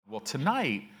Well,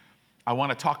 tonight, I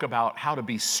want to talk about how to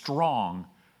be strong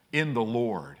in the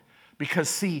Lord. Because,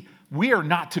 see, we are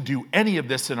not to do any of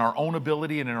this in our own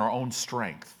ability and in our own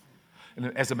strength.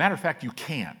 And as a matter of fact, you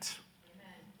can't.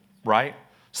 Right?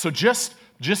 So just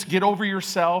get over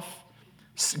yourself.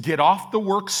 Get off the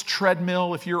works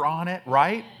treadmill if you're on it,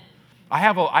 right? I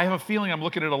have a feeling I'm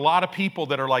looking at a lot of people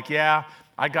that are like, yeah,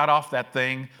 I got off that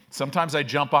thing. Sometimes I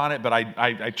jump on it, but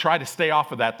I try to stay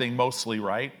off of that thing mostly,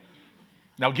 right?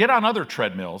 Now, get on other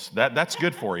treadmills. That's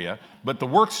good for you. But the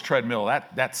works treadmill,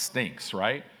 that stinks,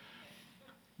 right?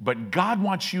 But God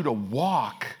wants you to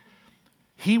walk.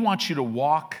 He wants you to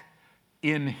walk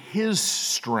in His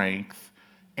strength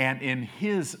and in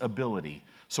His ability.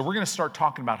 So we're going to start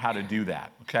talking about how to do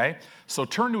that, okay? So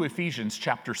turn to Ephesians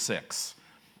chapter 6.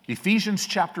 Ephesians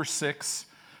chapter 6,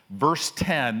 verse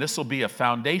 10. This will be a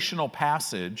foundational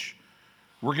passage.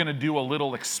 We're going to do a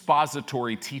little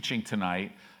expository teaching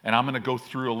tonight. And I'm going to go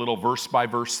through a little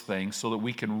verse-by-verse thing so that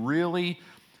we can really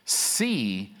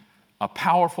see a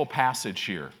powerful passage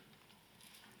here.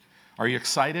 Are you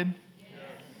excited?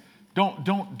 Yes.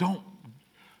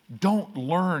 Don't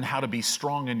learn how to be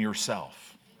strong in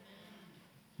yourself,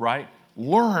 right?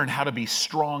 Learn how to be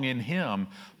strong in Him,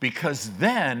 because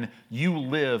then you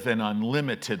live an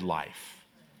unlimited life.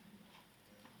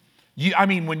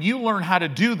 When you learn how to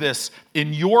do this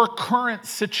in your current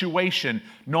situation,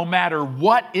 no matter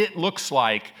what it looks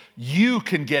like, you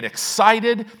can get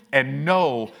excited and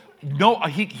know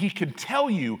He can tell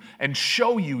you and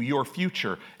show you your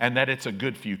future, and that it's a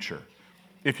good future.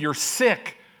 If you're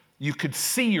sick, you could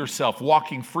see yourself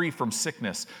walking free from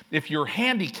sickness. If you're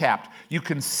handicapped, you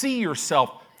can see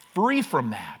yourself free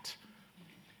from that.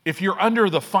 If you're under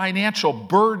the financial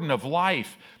burden of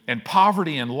life and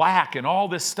poverty and lack and all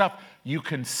this stuff, you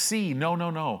can see,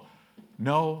 no,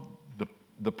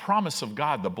 the promise of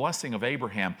God, the blessing of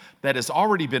Abraham that has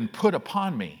already been put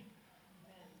upon me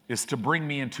is to bring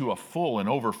me into a full and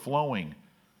overflowing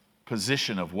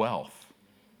position of wealth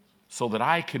so that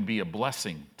I can be a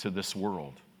blessing to this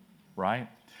world, right?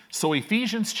 So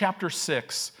Ephesians chapter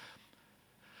 6,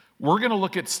 we're going to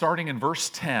look at starting in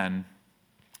verse 10.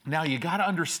 Now you got to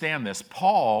understand this.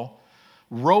 Paul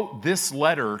wrote this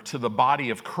letter to the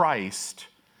body of Christ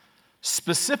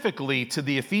specifically to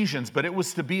the Ephesians, but it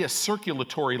was to be a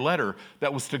circulatory letter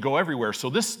that was to go everywhere. So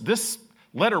this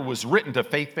letter was written to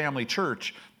Faith Family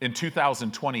Church in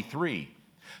 2023.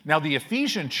 Now, the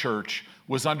Ephesian church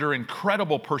was under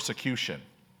incredible persecution,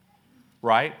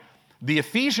 right? The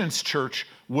Ephesians church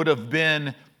would have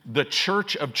been the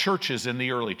church of churches in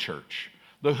the early church.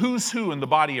 The who's who in the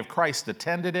body of Christ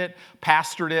attended it,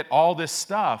 pastored it, all this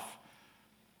stuff.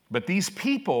 But these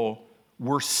people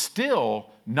were still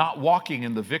not walking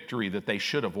in the victory that they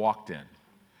should have walked in.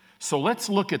 So let's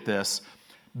look at this.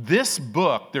 This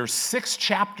book, there's 6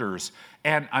 chapters,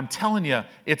 and I'm telling you,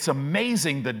 it's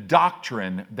amazing the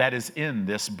doctrine that is in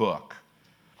this book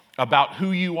about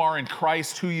who you are in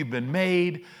Christ, who you've been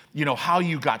made, how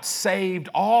you got saved,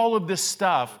 all of this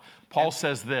stuff. Paul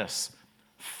says this,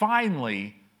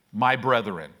 finally, my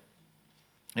brethren.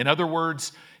 In other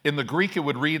words, in the Greek, it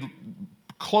would read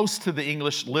close to the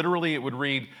English. Literally, it would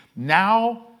read,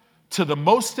 now to the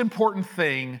most important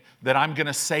thing that I'm going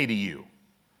to say to you.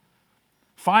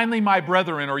 Finally, my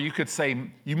brethren, or you could say,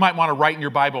 you might want to write in your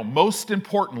Bible, most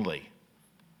importantly.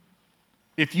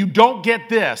 If you don't get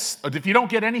this, or if you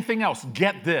don't get anything else,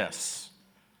 get this.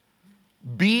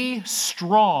 Be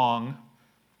strong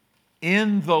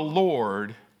in the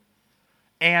Lord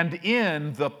and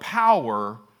in the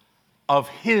power of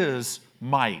His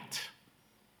might.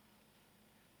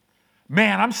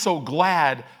 Man, I'm so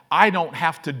glad I don't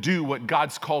have to do what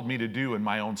God's called me to do in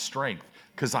my own strength,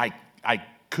 because I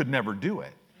could never do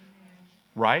it,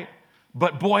 right?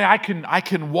 But boy, I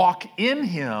can walk in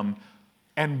Him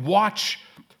and watch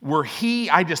where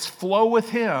I just flow with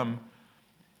Him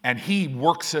and He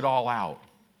works it all out.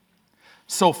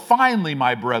 So finally,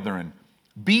 my brethren,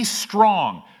 be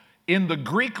strong. In the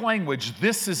Greek language,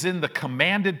 this is in the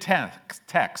commanded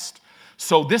text.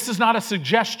 So this is not a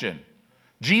suggestion.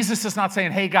 Jesus is not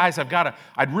saying, hey guys,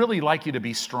 I'd really like you to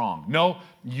be strong. No,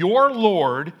 your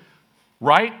Lord,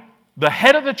 right? The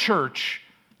head of the church,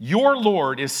 your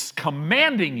Lord is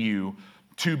commanding you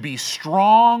to be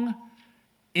strong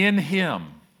in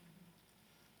Him,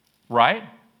 right?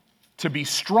 To be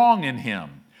strong in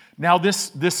Him. Now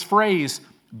this phrase,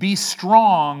 be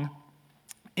strong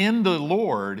in the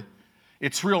Lord,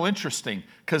 it's real interesting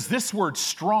because this word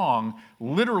strong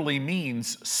literally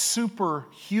means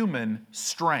superhuman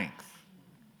strength.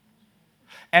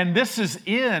 And this is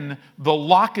in the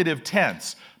locative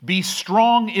tense. Be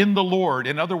strong in the Lord.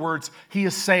 In other words, he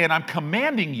is saying, I'm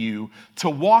commanding you to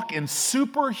walk in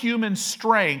superhuman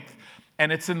strength,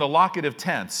 and it's in the locative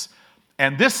tense.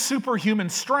 And this superhuman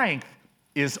strength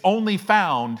is only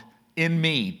found in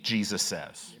me, Jesus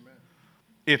says. Amen.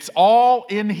 It's all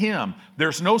in him.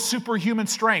 There's no superhuman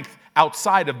strength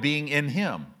outside of being in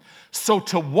him. So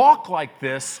to walk like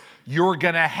this, you're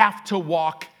going to have to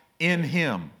walk in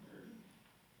him.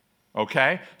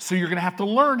 Okay? So you're going to have to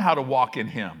learn how to walk in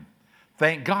him.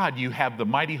 Thank God you have the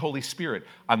mighty Holy Spirit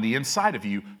on the inside of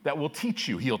you that will teach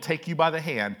you. He'll take you by the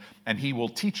hand and he will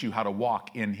teach you how to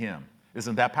walk in him.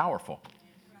 Isn't that powerful?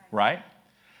 Right?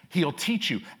 He'll teach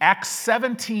you. Acts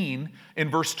 17 in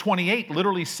verse 28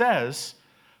 literally says,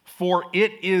 for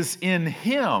it is in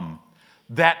him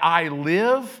that I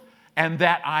live and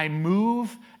that I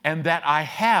move and that I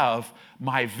have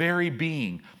my very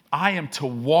being. I am to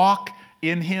walk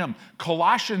in him.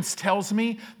 Colossians tells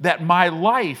me that my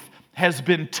life has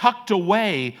been tucked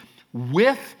away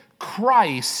with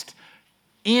Christ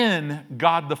in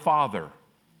God the Father.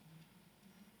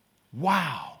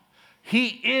 Wow. He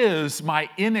is my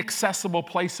inaccessible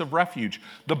place of refuge.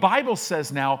 The Bible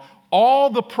says now, all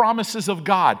the promises of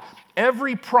God,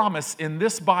 every promise in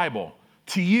this Bible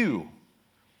to you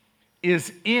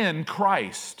is in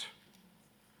Christ.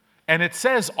 And it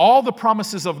says all the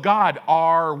promises of God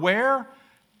are where?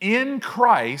 In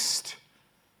Christ.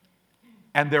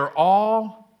 And they're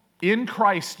all in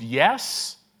Christ,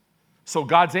 yes. So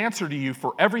God's answer to you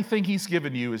for everything he's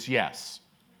given you is yes.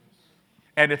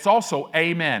 And it's also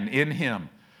amen in him.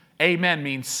 Amen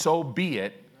means so be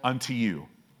it unto you.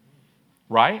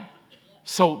 Right?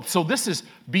 So this is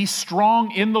be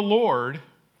strong in the Lord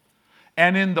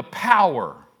and in the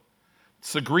power.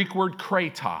 It's the Greek word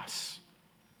kratos.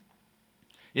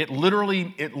 It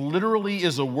literally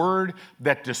is a word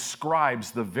that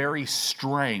describes the very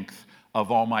strength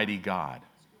of Almighty God.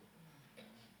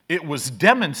 It was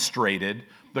demonstrated,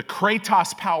 the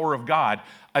kratos power of God.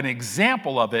 An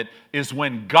example of it is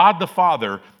when God the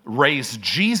Father raised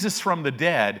Jesus from the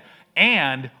dead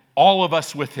and all of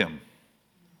us with him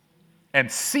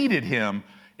and seated him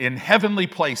in heavenly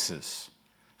places,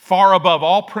 far above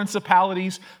all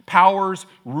principalities, powers,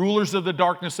 rulers of the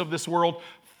darkness of this world,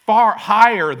 far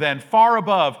higher than, far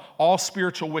above all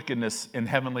spiritual wickedness in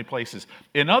heavenly places.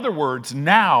 In other words,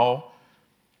 now,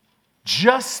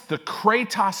 just the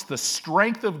kratos, the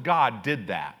strength of God did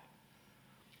that.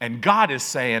 And God is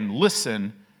saying,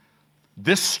 listen,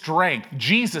 this strength,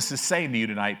 Jesus is saying to you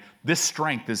tonight, this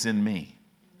strength is in me.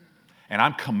 And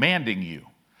I'm commanding you.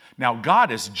 Now,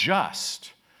 God is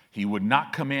just. He would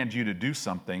not command you to do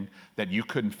something that you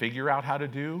couldn't figure out how to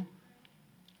do,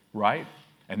 right?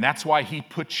 And that's why he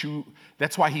put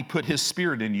his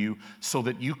Spirit in you so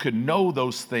that you could know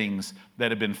those things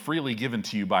that have been freely given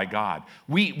to you by God.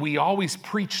 We always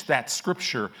preach that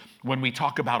scripture when we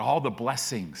talk about all the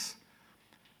blessings.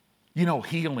 You know,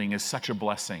 healing is such a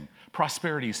blessing.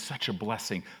 Prosperity is such a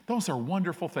blessing. Those are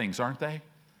wonderful things, aren't they?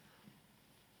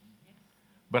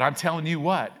 But I'm telling you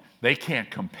what, they can't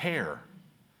compare.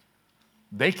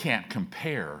 They can't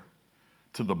compare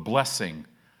to the blessing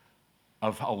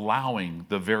of allowing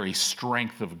the very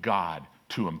strength of God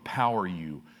to empower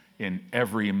you in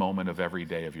every moment of every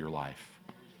day of your life.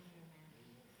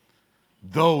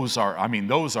 Those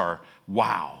are,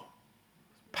 wow,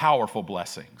 powerful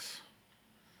blessings.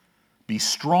 Be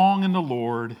strong in the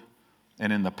Lord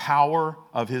and in the power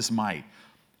of his might.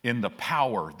 In the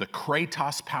power, the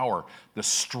kratos power, the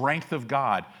strength of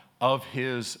God, of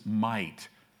his might.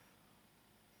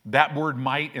 That word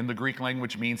might in the Greek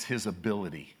language means his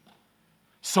ability.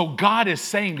 So God is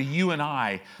saying to you and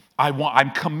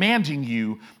I'm commanding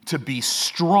you to be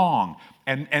strong.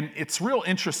 And it's real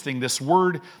interesting, this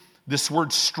word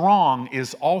strong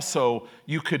is also,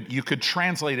 you could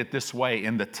translate it this way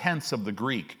in the tense of the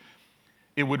Greek.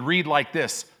 It would read like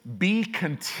this: be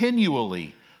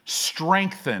continually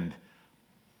strengthened.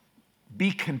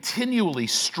 Be continually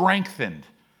strengthened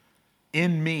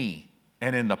in me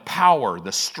and in the power,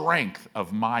 the strength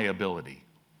of my ability.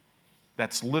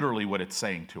 That's literally what it's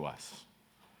saying to us.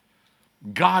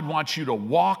 God wants you to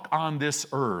walk on this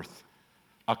earth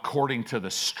according to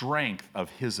the strength of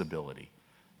his ability,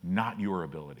 not your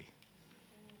ability.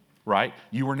 Right?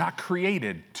 You were not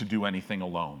created to do anything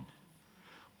alone.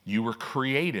 You were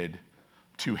created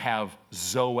to have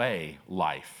Zoe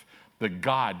life, the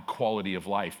God quality of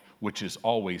life, which is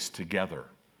always together.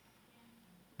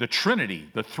 The Trinity,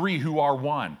 the three who are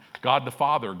one, God the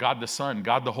Father, God the Son,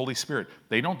 God the Holy Spirit,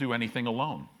 they don't do anything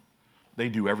alone. They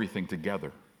do everything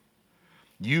together.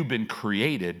 You've been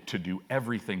created to do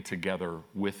everything together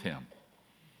with him.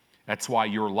 That's why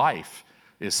your life,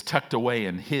 is tucked away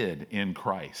and hid in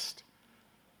Christ,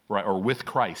 right? Or with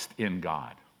Christ in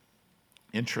God.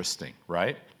 Interesting,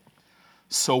 right?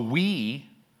 So we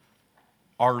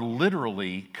are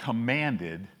literally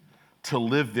commanded to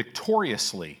live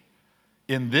victoriously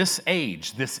in this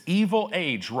age, this evil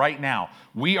age right now.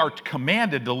 We are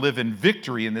commanded to live in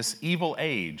victory in this evil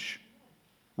age,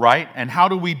 right? And how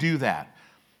do we do that?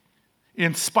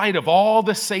 In spite of all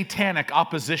the satanic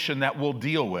opposition that we'll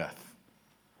deal with.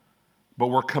 But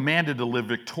we're commanded to live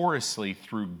victoriously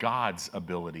through God's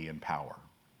ability and power.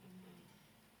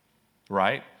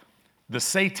 Right? The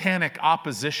satanic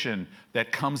opposition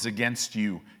that comes against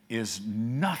you is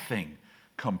nothing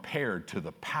compared to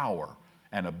the power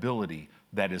and ability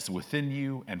that is within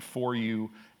you and for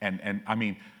you. And I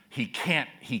mean, he can't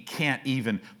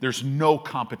even, there's no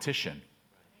competition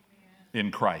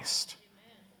in Christ.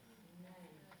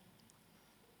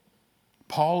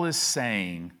 Paul is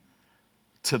saying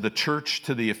to the church,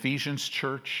 to the Ephesians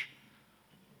church,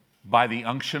 by the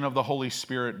unction of the Holy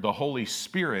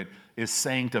Spirit is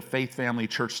saying to Faith Family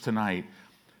Church tonight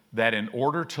that in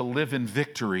order to live in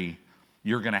victory,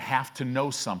 you're going to have to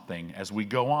know something as we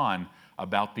go on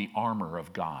about the armor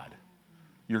of God.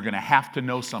 You're going to have to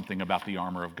know something about the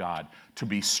armor of God to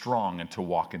be strong and to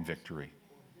walk in victory.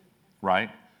 Right?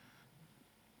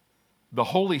 The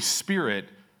Holy Spirit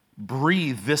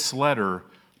breathed this letter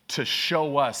to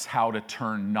show us how to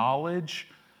turn knowledge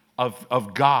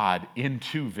of God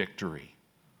into victory.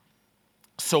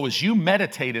 So as you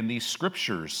meditate in these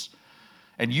scriptures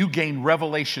and you gain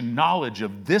revelation knowledge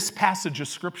of this passage of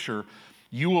scripture,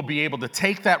 you will be able to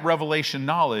take that revelation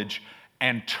knowledge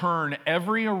and turn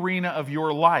every arena of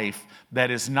your life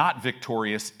that is not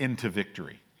victorious into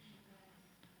victory.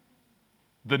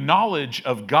 The knowledge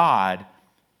of God,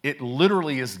 it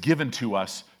literally is given to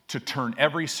us to turn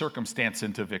every circumstance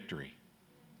into victory.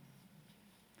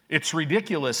 It's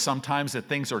ridiculous sometimes that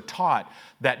things are taught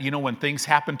that, when things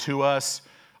happen to us,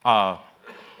 I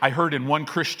heard in one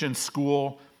Christian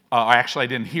school, actually I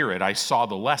didn't hear it, I saw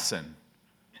the lesson,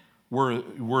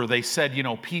 where they said,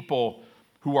 people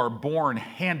who are born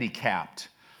handicapped,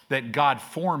 that God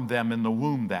formed them in the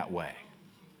womb that way.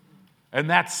 And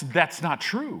that's not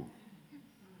true.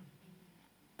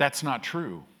 That's not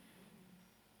true.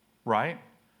 Right?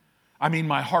 I mean,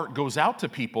 my heart goes out to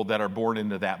people that are born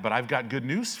into that, but I've got good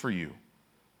news for you.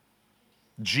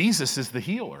 Jesus is the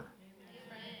healer.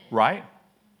 Right?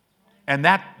 And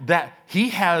that he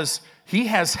has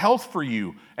health for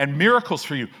you and miracles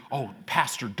for you. Oh,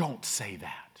 Pastor, don't say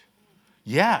that.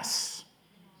 Yes.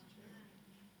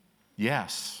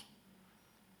 Yes.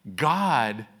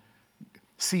 God,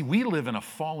 see, we live in a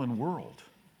fallen world.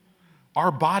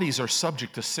 Our bodies are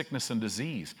subject to sickness and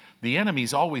disease. The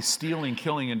enemy's always stealing,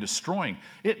 killing, and destroying.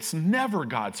 It's never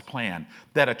God's plan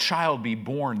that a child be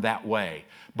born that way.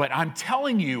 But I'm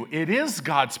telling you, it is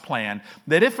God's plan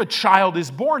that if a child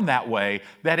is born that way,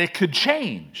 that it could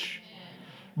change.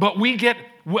 But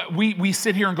we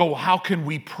sit here and go, well, how can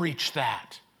we preach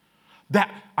that?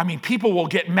 People will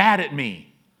get mad at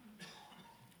me.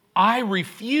 I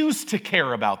refuse to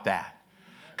care about that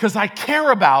because I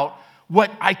care about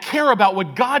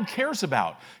what God cares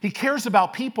about. He cares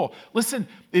about people. Listen,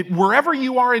 wherever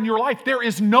you are in your life, there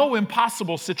is no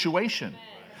impossible situation.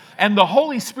 And the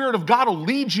Holy Spirit of God will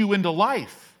lead you into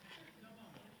life.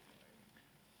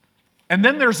 And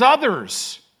then there's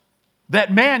others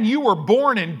that, man, you were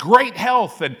born in great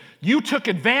health and you took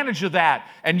advantage of that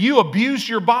and you abused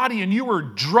your body and you were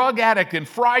a drug addict and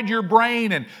fried your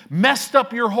brain and messed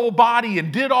up your whole body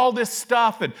and did all this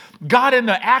stuff and got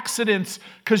into accidents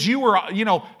because you were,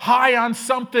 high on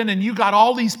something and you got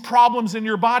all these problems in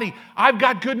your body. I've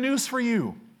got good news for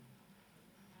you.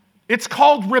 It's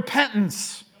called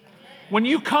repentance. When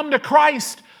you come to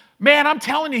Christ, man, I'm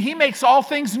telling you, He makes all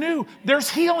things new. There's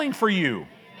healing for you.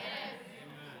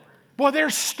 Well,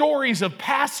 there's stories of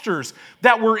pastors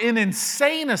that were in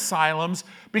insane asylums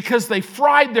because they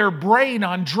fried their brain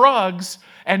on drugs,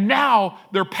 and now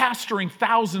they're pastoring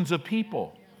thousands of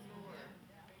people.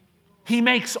 He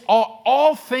makes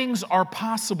all things are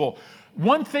possible.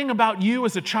 One thing about you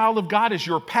as a child of God is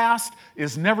your past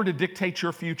is never to dictate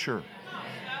your future.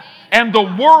 And the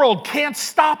world can't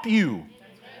stop you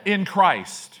in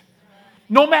Christ.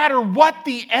 No matter what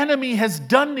the enemy has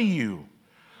done to you.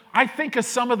 I think of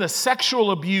some of the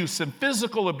sexual abuse and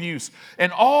physical abuse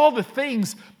and all the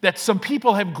things that some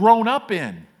people have grown up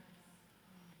in.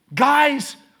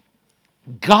 Guys,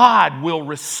 God will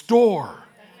restore.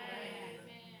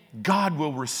 God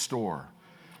will restore.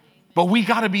 But we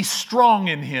got to be strong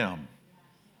in Him.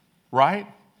 Right?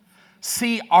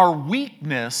 See, our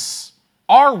weakness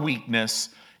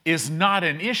is not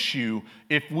an issue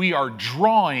if we are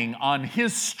drawing on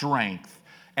His strength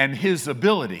and His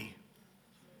ability,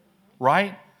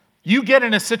 right? You get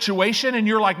in a situation and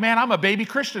you're like, man, I'm a baby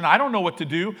Christian. I don't know what to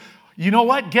do. You know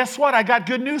what? Guess what? I got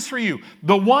good news for you.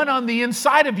 The one on the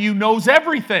inside of you knows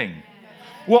everything.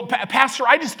 Well, Pastor,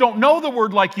 I just don't know the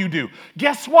word like you do.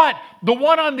 Guess what? The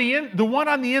one on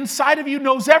the inside of you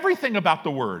knows everything about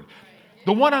the word.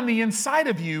 The one on the inside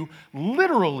of you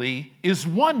literally is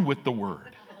one with the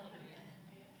word.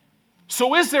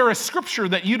 So is there a scripture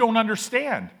that you don't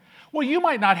understand? Well, you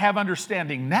might not have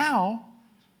understanding now,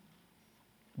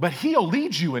 but He'll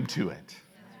lead you into it.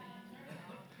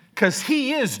 Because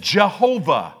He is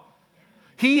Jehovah.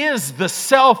 He is the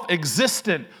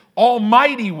self-existent,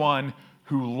 almighty one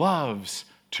who loves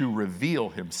to reveal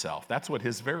Himself. That's what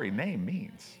His very name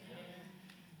means.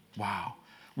 Wow.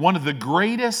 One of the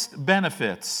greatest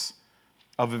benefits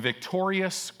of a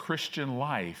victorious Christian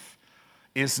life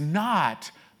is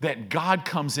not that God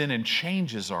comes in and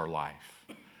changes our life.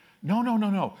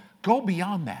 No. Go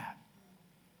beyond that.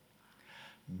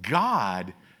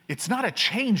 God, it's not a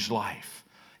changed life.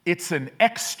 It's an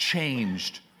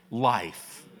exchanged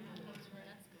life.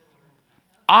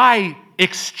 I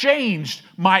exchanged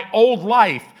my old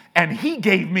life and He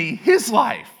gave me His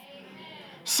life.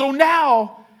 So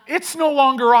now it's no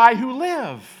longer I who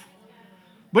live,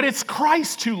 but it's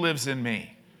Christ who lives in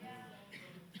me.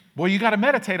 Boy, you got to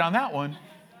meditate on that one,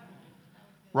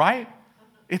 right?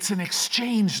 It's an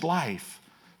exchanged life.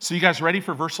 So you guys ready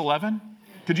for verse 11?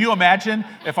 Could you imagine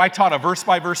if I taught a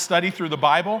verse-by-verse study through the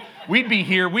Bible? We'd be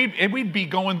here, we'd be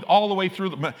going all the way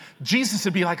through. Jesus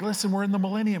would be like, listen, we're in the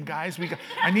millennium, guys.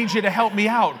 I need you to help me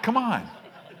out. Come on.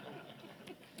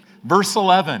 Verse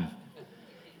 11.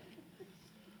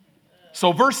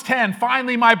 So verse 10,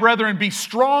 finally, my brethren, be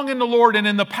strong in the Lord and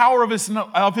in the power of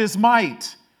his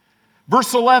might.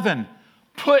 Verse 11,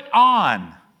 put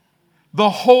on the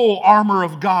whole armor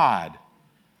of God.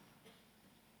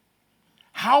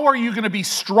 How are you going to be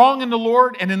strong in the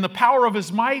Lord and in the power of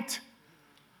His might?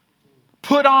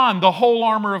 Put on the whole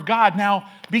armor of God. Now,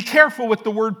 be careful with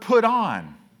the word put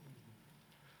on.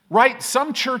 Right?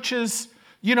 Some churches,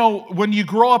 when you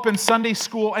grow up in Sunday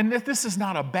school, and this is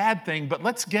not a bad thing, but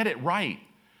let's get it right.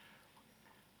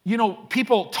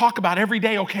 People talk about every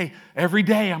day, okay, every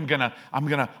day I'm gonna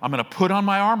put on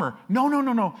my armor.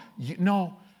 No.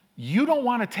 You don't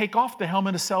want to take off the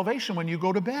helmet of salvation when you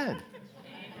go to bed.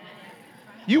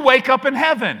 You wake up in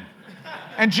heaven.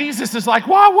 And Jesus is like,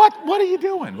 wow, what are you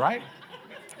doing, right?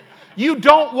 You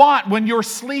don't want, when you're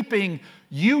sleeping,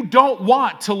 you don't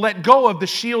want to let go of the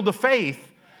shield of faith.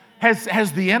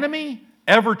 Has the enemy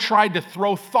ever tried to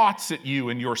throw thoughts at you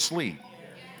in your sleep?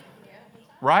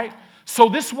 Right? So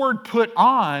this word put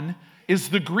on is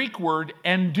the Greek word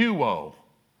enduo.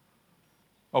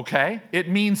 Okay? It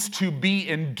means to be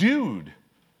endued.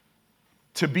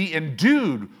 To be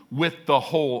endued with the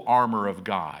whole armor of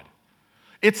God.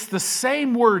 It's the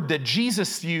same word that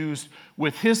Jesus used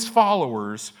with His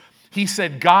followers. He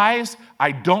said, guys,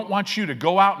 I don't want you to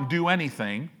go out and do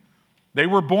anything. They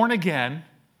were born again,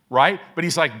 right? But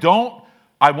He's like,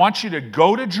 I want you to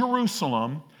go to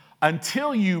Jerusalem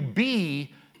until you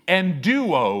be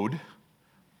endued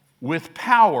with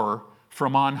power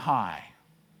from on high.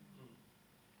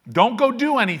 Don't go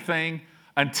do anything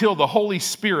until the Holy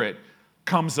Spirit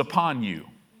comes upon you.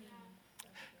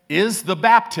 Is the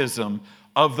baptism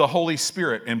of the Holy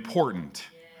Spirit important?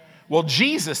 Well,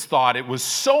 Jesus thought it was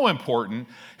so important.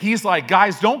 He's like,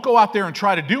 guys, don't go out there and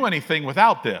try to do anything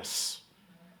without this.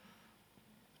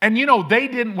 And they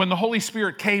didn't, when the Holy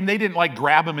Spirit came, they didn't like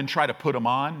grab Him and try to put Him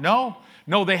on.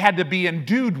 No, they had to be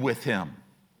endued with Him.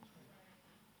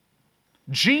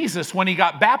 Jesus, when He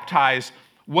got baptized,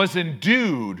 was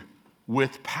endued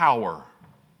with power.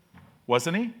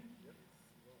 Wasn't He?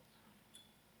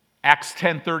 Acts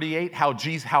 10:38,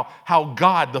 how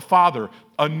God the Father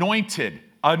anointed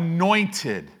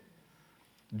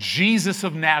Jesus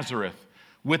of Nazareth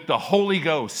with the Holy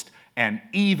Ghost and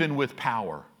even with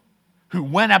power, who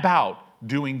went about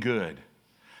doing good.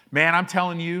 Man, I'm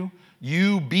telling you,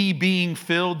 you be being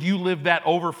filled, you live that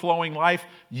overflowing life,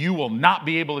 you will not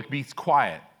be able to be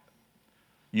quiet.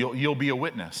 You'll be a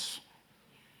witness,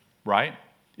 right?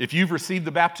 If you've received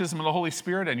the baptism of the Holy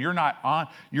Spirit and you're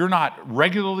not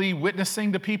regularly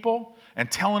witnessing to people and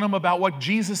telling them about what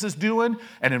Jesus is doing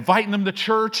and inviting them to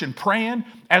church and praying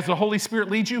as the Holy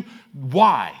Spirit leads you,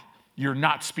 why? You're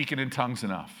not speaking in tongues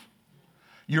enough.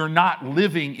 You're not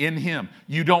living in Him.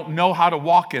 You don't know how to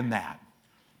walk in that.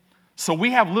 So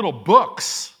we have little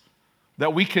books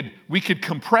that we could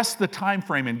compress the time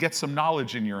frame and get some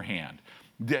knowledge in your hand.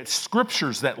 The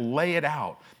scriptures that lay it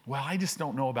out. Well, I just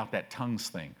don't know about that tongues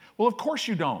thing. Well, of course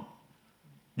you don't.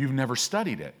 You've never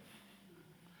studied it.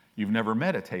 You've never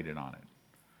meditated on it,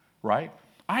 right?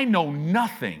 I know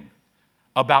nothing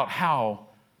about how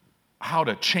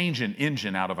to change an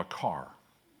engine out of a car.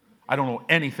 I don't know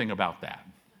anything about that.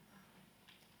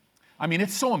 I mean,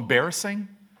 it's so embarrassing.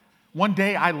 One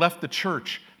day I left the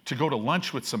church to go to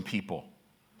lunch with some people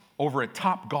over at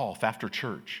Top Golf after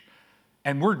church.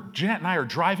 And Jeanette and I are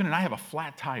driving, and I have a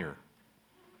flat tire.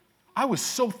 I was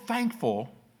so thankful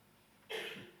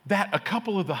that a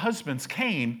couple of the husbands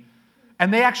came,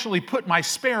 and they actually put my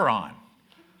spare on.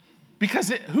 Because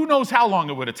who knows how long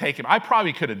it would have taken. I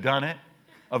probably could have done it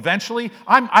eventually.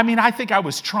 I think I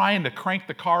was trying to crank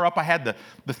the car up. I had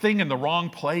the thing in the wrong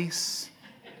place.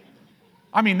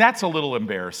 I mean, that's a little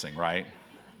embarrassing, right?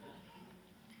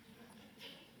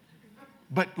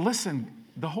 But listen,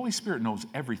 the Holy Spirit knows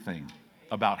everything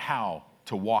about how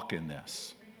to walk in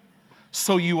this.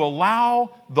 So you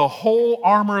allow the whole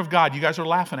armor of God. You guys are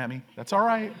laughing at me. That's all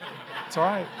right. It's all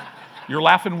right. You're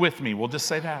laughing with me. We'll just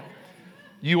say that.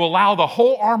 You allow the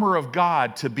whole armor of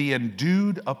God to be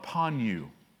endued upon you.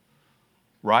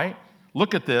 Right?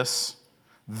 Look at this.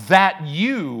 That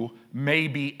you may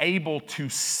be able to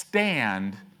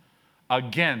stand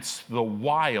against the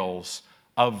wiles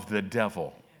of the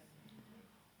devil.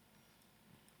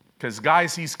 Because,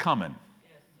 guys, he's coming.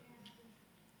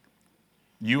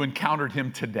 You encountered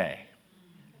him today.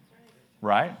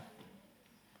 Right?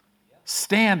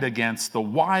 Stand against the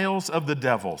wiles of the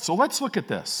devil. So let's look at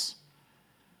this.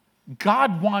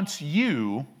 God wants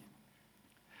you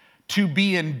to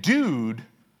be endued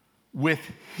with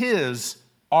his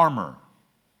armor.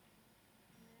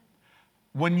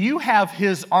 When you have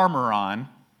his armor on,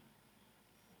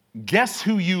 guess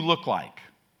who you look like?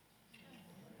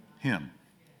 Him.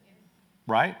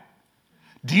 Right?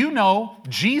 Do you know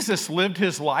Jesus lived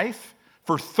his life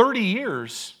for 30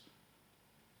 years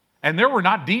and there were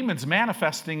not demons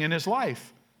manifesting in his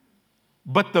life?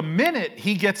 But the minute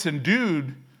he gets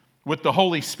endued with the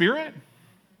Holy Spirit,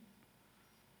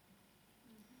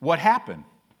 what happened?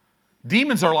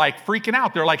 Demons are like freaking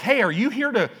out. They're like, hey, are you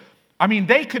here to,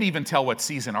 they could even tell what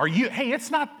season. Hey,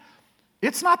 it's not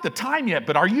the time yet,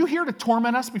 but are you here to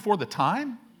torment us before the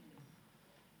time?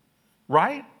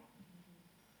 Right?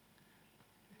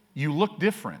 You look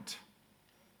different.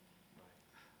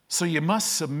 So you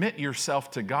must submit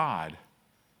yourself to God.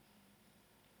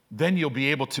 Then you'll be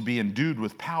able to be endued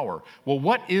with power. Well,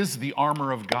 what is the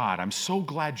armor of God? I'm so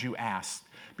glad you asked,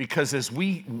 because as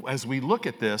we look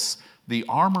at this, the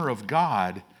armor of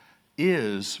God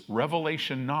is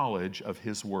revelation knowledge of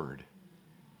his word.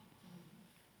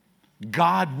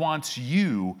 God wants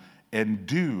you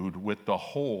endued with the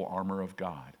whole armor of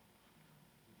God.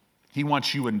 He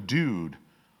wants you endued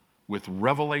with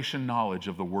revelation knowledge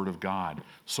of the Word of God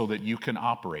so that you can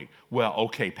operate. Well,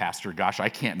 okay, Pastor, gosh, I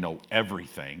can't know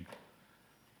everything.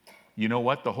 You know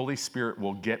what? The Holy Spirit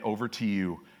will get over to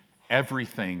you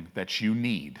everything that you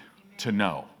need to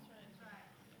know.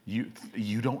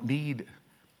 You don't need,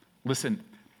 listen,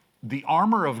 the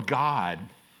armor of God,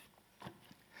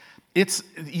 it's,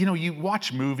 you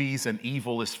watch movies and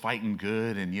evil is fighting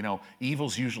good and,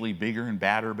 evil's usually bigger and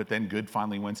badder, but then good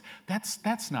finally wins.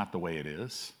 That's not the way it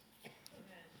is.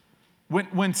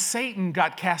 When Satan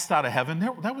got cast out of heaven,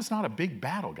 that was not a big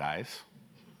battle, guys.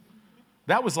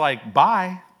 That was like,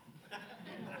 bye,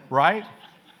 right?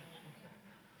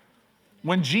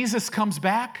 When Jesus comes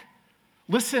back,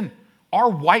 listen, our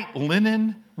white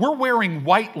linen, we're wearing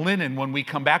white linen when we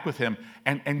come back with him.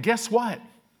 And guess what?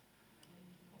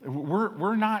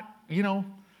 We're not,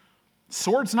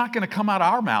 sword's not going to come out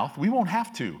of our mouth. We won't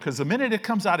have to, because the minute it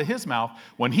comes out of his mouth,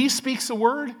 when he speaks a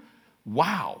word,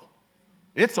 wow.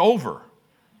 It's over.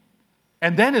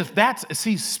 And then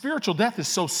spiritual death is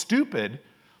so stupid,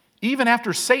 even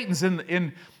after Satan's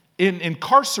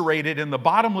incarcerated in the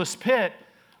bottomless pit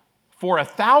for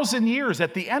 1,000 years,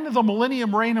 at the end of the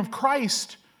millennium reign of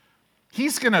Christ,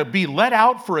 he's going to be let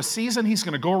out for a season. He's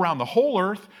going to go around the whole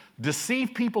earth,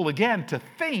 deceive people again to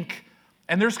think,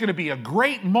 and there's going to be a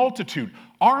great multitude,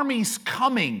 armies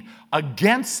coming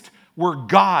against where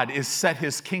God is set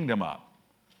his kingdom up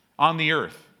on the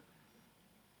earth.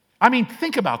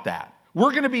 Think about that.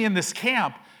 We're going to be in this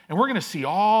camp, and we're going to see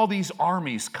all these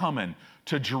armies coming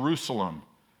to Jerusalem.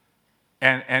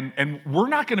 And we're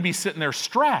not going to be sitting there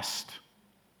stressed.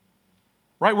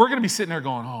 Right? We're going to be sitting there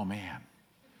going, oh, man,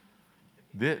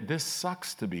 this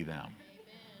sucks to be them.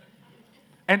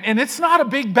 And it's not a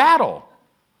big battle.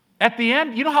 At the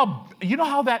end, you know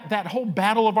how that whole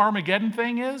battle of Armageddon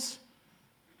thing is?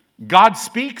 God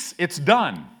speaks, it's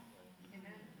done.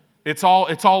 It's all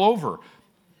over.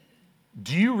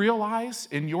 Do you realize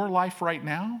in your life right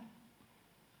now,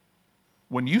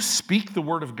 when you speak the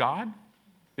word of God,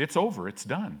 it's over, it's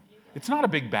done. It's not a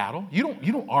big battle. You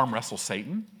don't arm wrestle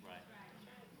Satan.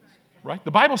 Right?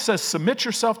 The Bible says, submit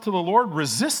yourself to the Lord,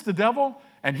 resist the devil,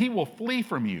 and he will flee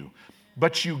from you.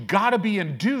 But you got to be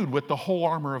endued with the whole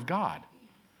armor of God.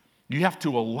 You have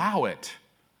to allow it.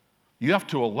 You have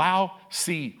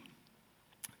to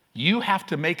you have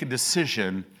to make a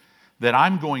decision that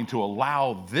I'm going to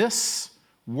allow this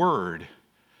word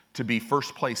to be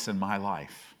first place in my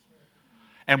life.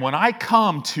 And when I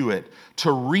come to it,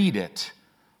 to read it,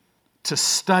 to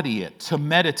study it, to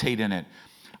meditate in it,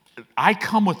 I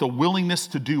come with a willingness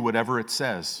to do whatever it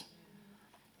says.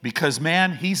 Because,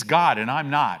 man, he's God and I'm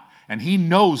not. And he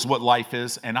knows what life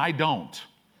is and I don't.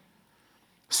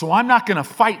 So I'm not going to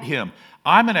fight him.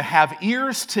 I'm going to have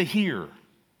ears to hear.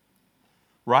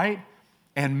 Right?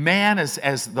 And man,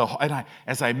 as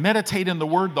I meditate in the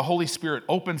word, the Holy Spirit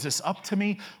opens this up to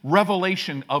me.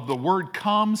 Revelation of the word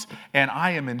comes and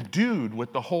I am endued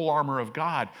with the whole armor of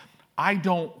God. I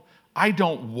don't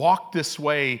walk this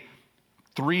way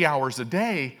 3 hours a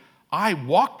day. I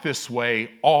walk this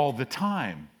way all the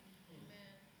time.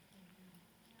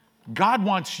 God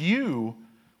wants you,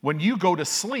 when you go to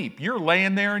sleep, you're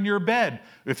laying there in your bed.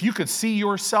 If you could see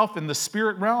yourself in the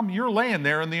spirit realm, you're laying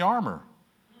there in the armor.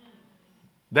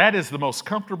 That is the most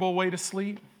comfortable way to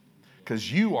sleep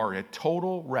because you are at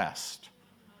total rest,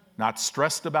 not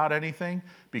stressed about anything,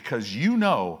 because you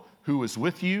know who is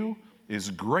with you is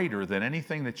greater than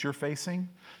anything that you're facing.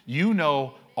 You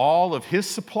know all of his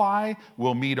supply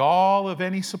will meet all of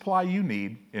any supply you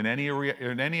need in any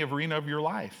arena of your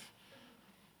life.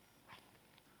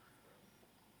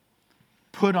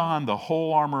 Put on the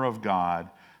whole armor of God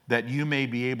that you may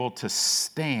be able to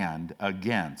stand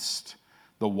against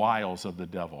the wiles of the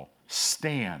devil.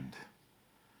 Stand.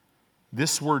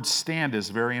 This word stand is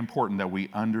very important that we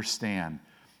understand.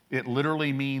 It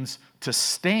literally means to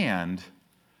stand.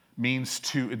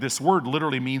 This word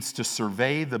literally means to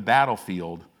survey the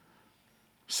battlefield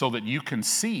so that you can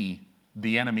see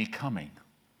the enemy coming.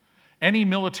 Any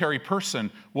military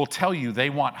person will tell you they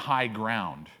want high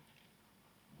ground,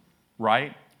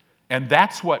 right? And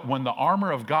that's when the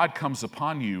armor of God comes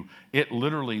upon you, it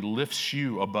literally lifts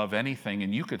you above anything,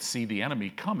 and you could see the enemy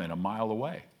coming a mile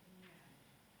away,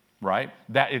 right?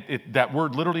 That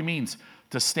word literally means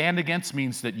to stand against,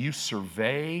 means that you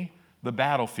survey the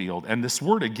battlefield. And this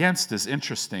word against is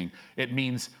interesting. It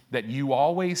means that you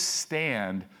always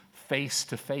stand face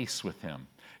to face with him.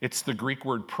 It's the Greek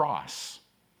word pros.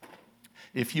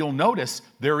 If you'll notice,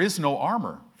 there is no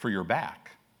armor for your back.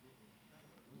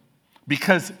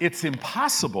 Because it's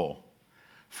impossible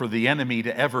for the enemy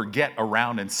to ever get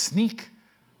around and sneak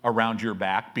around your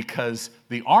back because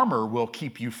the armor will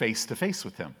keep you face to face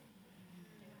with him.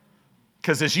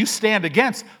 Because as you stand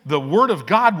against, the word of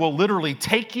God will literally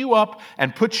take you up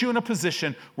and put you in a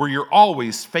position where you're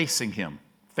always facing him,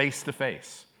 face to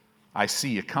face. I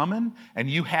see you coming, and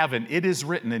you have an "it is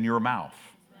written" in your mouth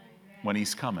when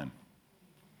he's coming.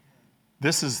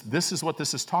 This is what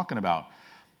this is talking about.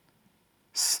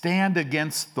 Stand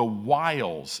against the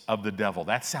wiles of the devil.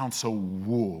 That sounds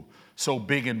so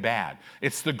big and bad.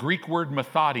 It's the Greek word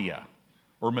methodia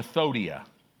or methodia.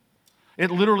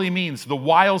 It literally means the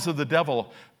wiles of the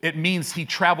devil. It means he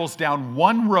travels down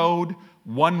one road,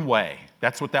 one way.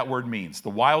 That's what that word means, the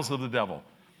wiles of the devil.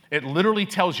 It literally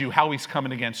tells you how he's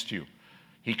coming against you.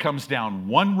 He comes down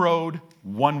one road,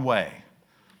 one way.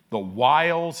 The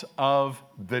wiles of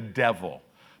the devil.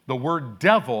 The word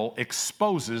devil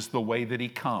exposes the way that he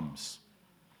comes.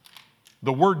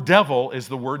 The word devil is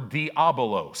the word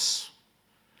diabolos.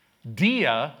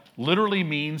 Dia literally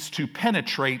means to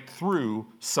penetrate through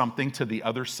something to the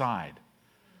other side.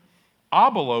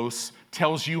 Abelos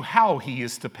tells you how he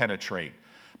is to penetrate,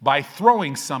 by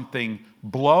throwing something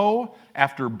blow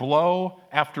after blow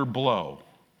after blow.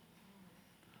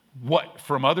 What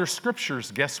from other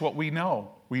scriptures, guess what we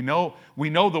know? We know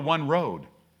the one road.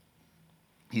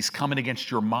 He's coming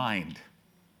against your mind.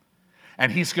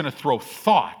 And he's going to throw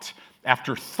thought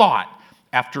after thought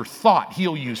after thought.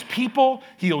 He'll use people,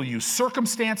 he'll use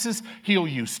circumstances, he'll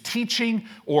use teaching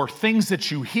or things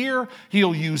that you hear.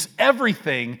 He'll use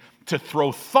everything to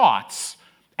throw thoughts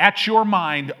at your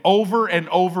mind over and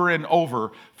over and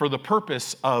over for the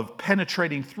purpose of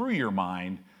penetrating through your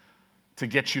mind to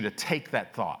get you to take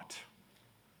that thought.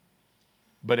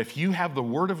 But if you have the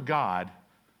Word of God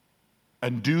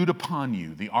endued upon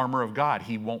you, the armor of God,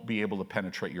 he won't be able to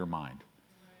penetrate your mind.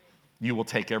 You will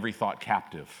take every thought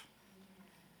captive.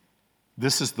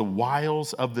 This is the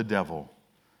wiles of the devil.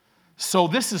 So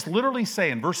this is literally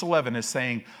saying, verse 11 is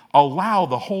saying, allow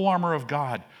the whole armor of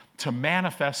God to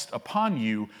manifest upon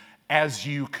you as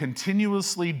you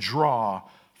continuously draw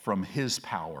from his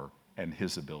power and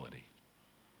his ability.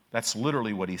 That's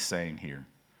literally what he's saying here.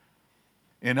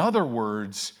 In other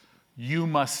words, you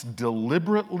must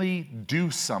deliberately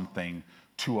do something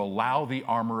to allow the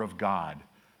armor of God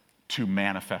to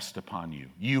manifest upon you.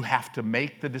 You have to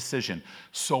make the decision.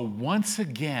 So once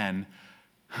again,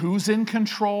 who's in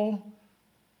control?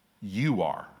 You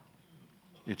are.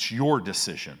 It's your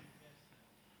decision.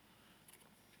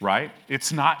 Right?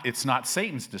 It's not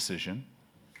Satan's decision.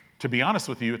 To be honest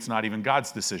with you, it's not even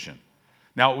God's decision.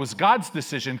 Now, it was God's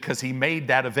decision because he made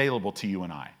that available to you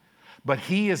and I. But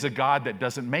he is a God that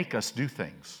doesn't make us do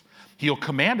things. He'll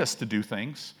command us to do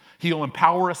things. He'll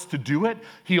empower us to do it.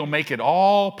 He'll make it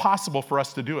all possible for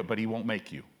us to do it, but he won't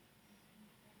make you.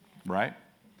 Right?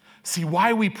 See,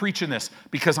 why are we preaching this?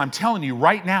 Because I'm telling you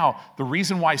right now, the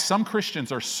reason why some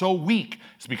Christians are so weak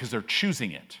is because they're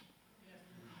choosing it.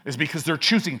 Is because they're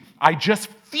choosing, I just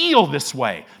feel this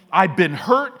way. I've been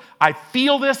hurt. I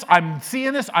feel this. I'm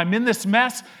seeing this. I'm in this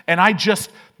mess. And I'm just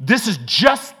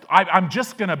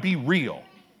going to be real.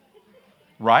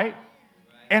 Right?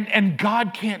 And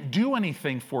God can't do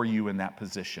anything for you in that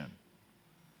position.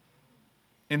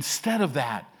 Instead of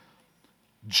that,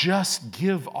 just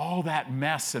give all that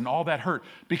mess and all that hurt.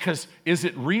 Because is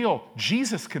it real?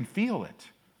 Jesus can feel it.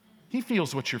 He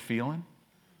feels what you're feeling.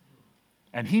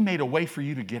 And he made a way for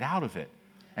you to get out of it.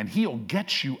 And he'll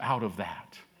get you out of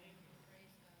that.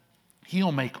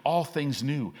 He'll make all things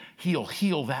new. He'll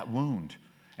heal that wound.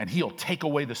 And he'll take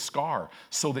away the scar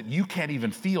so that you can't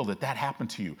even feel that happened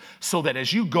to you. So that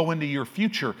as you go into your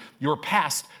future, your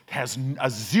past has a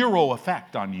zero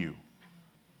effect on you.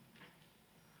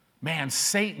 Man,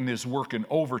 Satan is working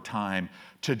overtime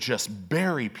to just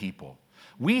bury people.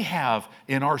 We have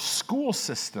in our school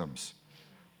systems,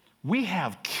 we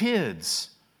have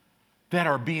kids that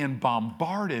are being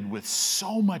bombarded with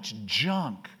so much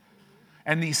junk.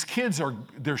 And these kids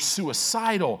they're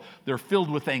suicidal. They're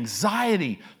filled with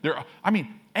anxiety.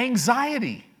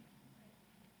 Anxiety.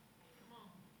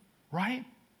 Right?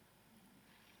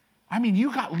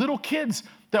 You got little kids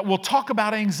that will talk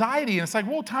about anxiety, and it's like,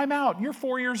 whoa, time out. You're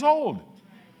 4 years old.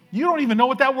 You don't even know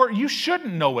what that word, you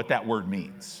shouldn't know what that word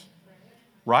means.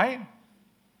 Right?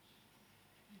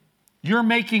 You're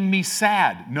making me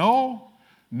sad. No.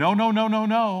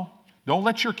 Don't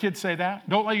let your kid say that.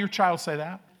 Don't let your child say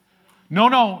that.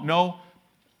 No.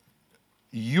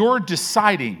 You're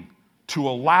deciding to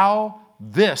allow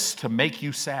this to make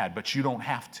you sad, but you don't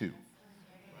have to.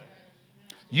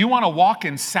 You want to walk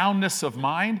in soundness of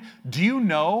mind? Do you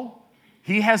know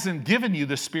he hasn't given you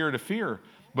the spirit of fear,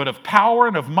 but of power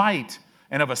and of might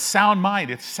and of a sound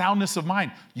mind? It's soundness of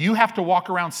mind. You have to walk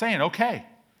around saying, okay,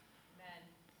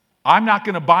 I'm not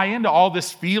going to buy into all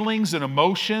this feelings and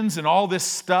emotions and all this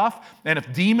stuff. And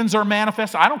if demons are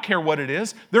manifest, I don't care what it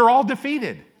is. They're all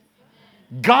defeated.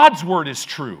 God's word is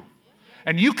true.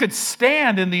 And you could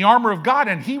stand in the armor of God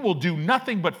and he will do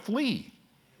nothing but flee.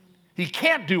 He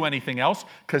can't do anything else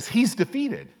because he's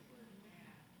defeated.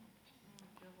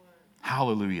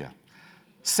 Hallelujah.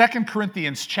 2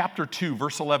 Corinthians chapter 2,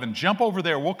 verse 11. Jump over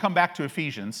there. We'll come back to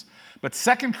Ephesians. But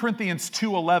 2 Corinthians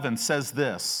 2:11 says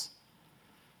this.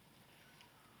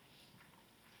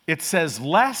 It says,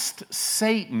 lest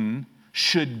Satan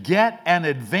should get an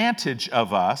advantage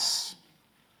of us,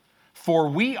 for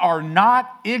we are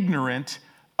not ignorant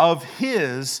of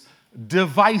his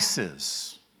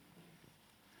devices.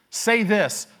 Say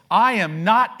this, I am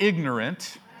not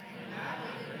ignorant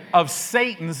of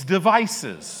Satan's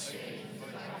devices.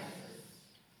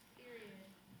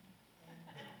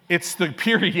 It's the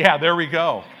period, yeah, there we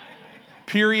go.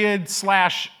 Period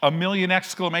 / a million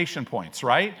exclamation points,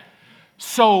 right?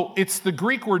 So it's the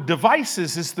Greek word,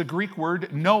 devices is the Greek word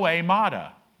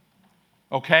noemata.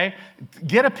 Okay?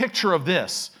 Get a picture of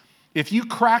this. If you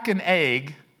crack an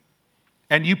egg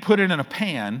and you put it in a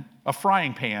pan, a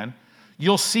frying pan,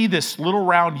 you'll see this little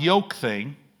round yolk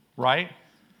thing, right?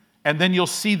 And then you'll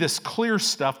see this clear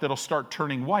stuff that'll start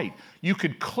turning white. You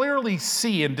could clearly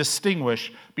see and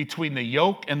distinguish between the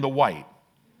yolk and the white.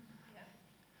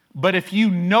 But if you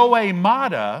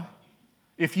noemata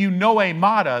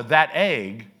that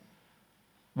egg,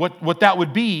 what that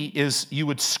would be is you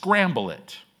would scramble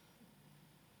it.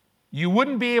 You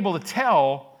wouldn't be able to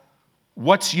tell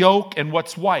what's yolk and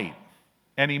what's white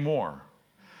anymore.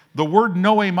 The word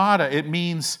noemata, it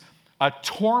means a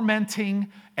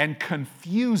tormenting and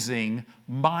confusing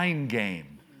mind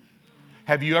game.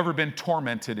 Have you ever been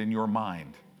tormented in your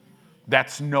mind?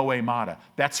 That's noemata.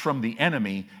 That's from the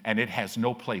enemy, and it has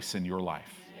no place in your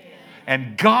life.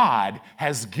 And God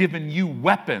has given you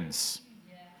weapons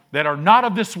that are not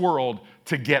of this world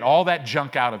to get all that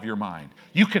junk out of your mind.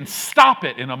 You can stop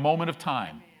it in a moment of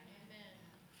time.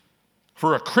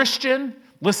 For a Christian,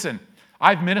 listen,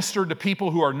 I've ministered to people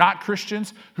who are not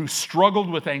Christians who struggled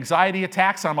with anxiety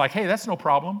attacks. And I'm like, hey, that's no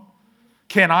problem.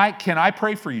 Can I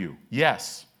pray for you?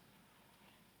 Yes.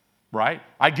 Right?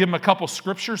 I give them a couple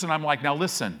scriptures and I'm like, now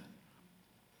listen,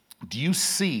 do you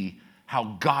see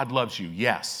how God loves you?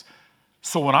 Yes.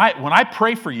 So when I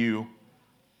pray for you,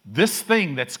 this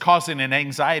thing that's causing an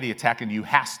anxiety attack in you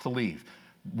has to leave.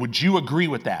 Would you agree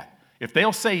with that? If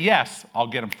they'll say yes, I'll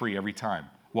get them free every time.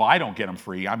 Well, I don't get them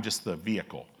free. I'm just the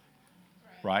vehicle.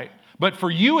 Right? But for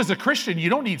you as a Christian, you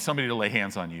don't need somebody to lay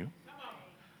hands on you.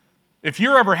 If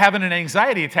you're ever having an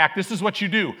anxiety attack, this is what you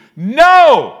do.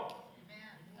 No!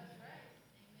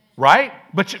 Right?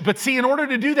 But see, in order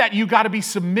to do that, you got to be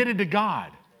submitted to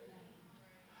God.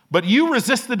 But you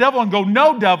resist the devil and go,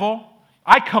 no, devil,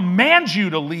 I command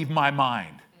you to leave my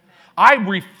mind. I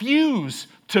refuse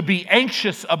to be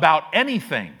anxious about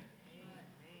anything.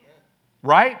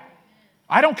 Right?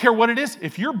 I don't care what it is.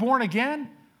 If you're born again,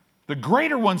 the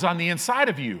greater one's on the inside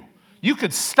of you. You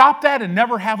could stop that and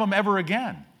never have them ever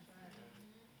again.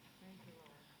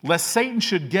 Lest Satan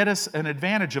should get us an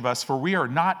advantage of us, for we are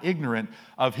not ignorant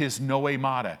of his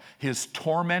noemata, his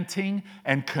tormenting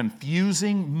and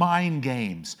confusing mind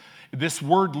games. This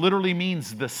word literally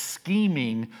means the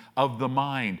scheming of the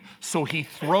mind. So he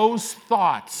throws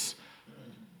thoughts,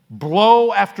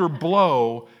 blow after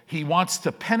blow. He wants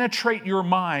to penetrate your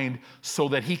mind so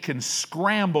that he can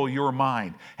scramble your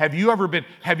mind. Have you ever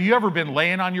been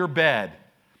laying on your bed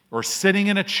or sitting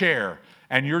in a chair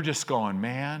and you're just going,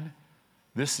 man,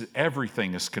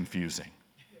 everything is confusing,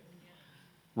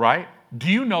 right? Do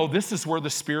you know this is where the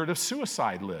spirit of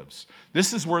suicide lives?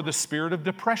 This is where the spirit of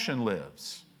depression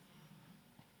lives,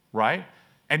 right?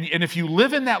 And if you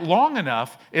live in that long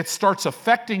enough, it starts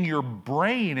affecting your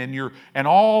brain and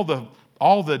all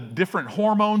the different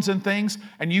hormones and things,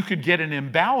 and you could get an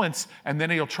imbalance, and then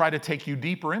he'll try to take you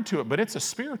deeper into it. But it's a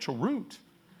spiritual root,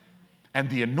 and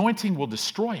the anointing will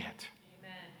destroy it.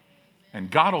 Amen.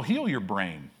 And God will heal your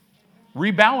brain.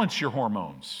 Rebalance your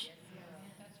hormones.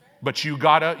 But you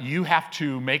have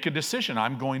to make a decision.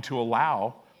 I'm going to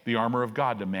allow the armor of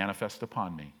God to manifest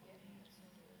upon me.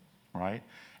 Right?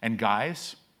 And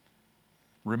guys,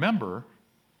 remember,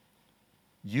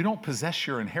 you don't possess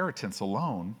your inheritance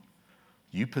alone.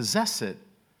 You possess it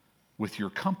with your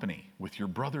company, with your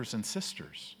brothers and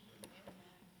sisters.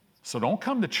 So don't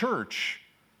come to church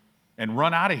and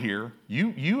run out of here.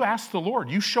 You ask the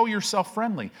Lord. You show yourself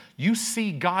friendly. You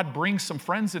see God bring some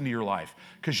friends into your life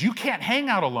because you can't hang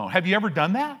out alone. Have you ever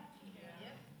done that?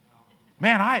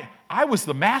 Man, I was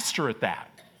the master at that.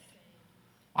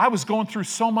 I was going through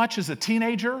so much as a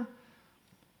teenager,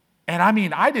 and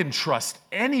I didn't trust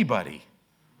anybody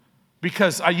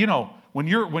because when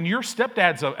your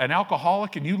stepdad's an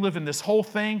alcoholic and you live in this whole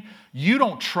thing, you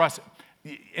don't trust.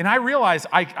 And I realize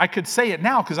I could say it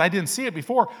now because I didn't see it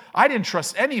before. I didn't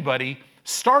trust anybody,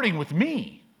 starting with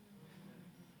me.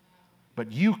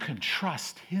 But you can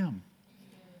trust him.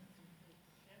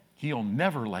 He'll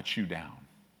never let you down.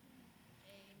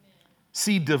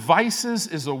 See, devices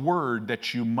is a word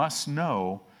that you must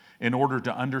know in order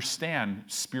to understand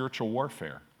spiritual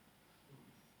warfare.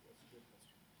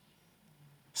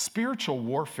 Spiritual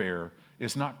warfare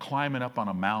is not climbing up on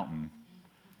a mountain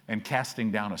and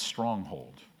casting down a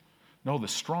stronghold. No, the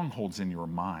stronghold's in your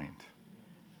mind.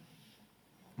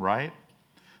 Right?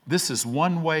 This is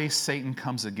one way Satan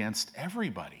comes against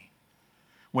everybody.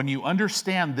 When you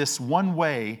understand this one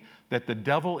way that the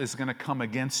devil is going to come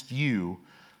against you,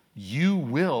 you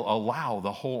will allow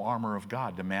the whole armor of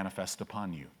God to manifest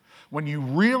upon you. When you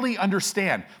really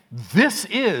understand this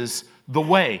is the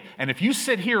way. And if you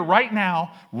sit here right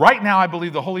now, I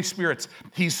believe the Holy Spirit's,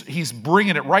 he's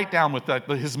bringing it right down with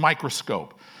his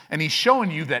microscope. And he's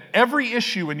showing you that every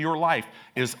issue in your life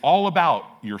is all about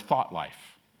your thought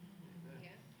life.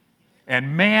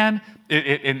 And man,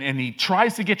 and he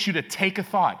tries to get you to take a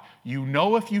thought. You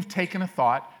know if you've taken a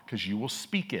thought because you will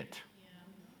speak it.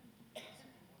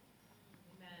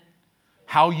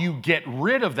 How you get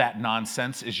rid of that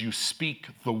nonsense is you speak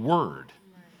the word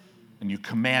and you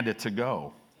command it to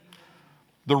go.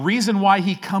 The reason why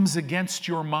he comes against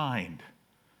your mind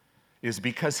is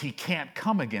because he can't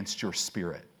come against your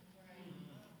spirit.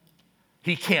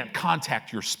 He can't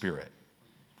contact your spirit.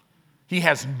 He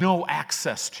has no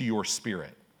access to your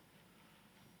spirit.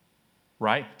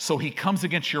 Right? So he comes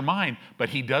against your mind, but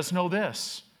he does know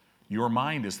this. Your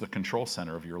mind is the control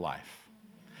center of your life.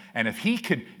 And if he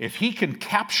can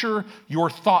capture your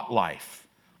thought life,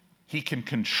 He can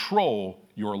control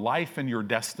your life and your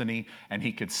destiny, and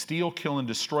he could steal, kill, and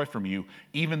destroy from you,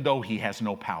 even though he has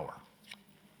no power.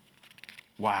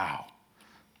 Wow.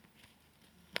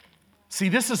 See,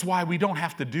 this is why we don't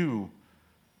have to do,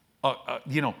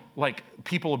 like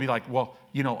people will be like, well,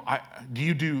 do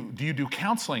you do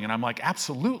counseling? And I'm like,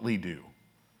 absolutely do.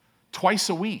 Twice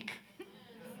a week.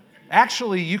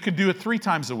 Actually, you could do it 3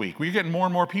 times a week. We're getting more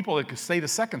and more people that could stay to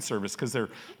second service because they're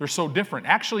so different.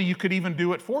 Actually, you could even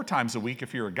do it 4 times a week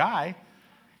if you're a guy,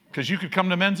 because you could come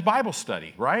to men's Bible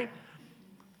study, right?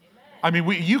 I mean,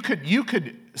 you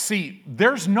could see,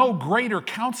 there's no greater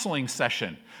counseling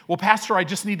session. Well, Pastor, I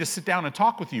just need to sit down and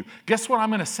talk with you. Guess what I'm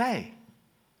going to say?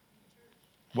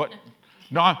 What?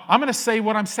 No, I'm going to say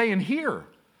what I'm saying here,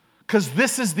 because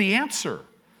this is the answer.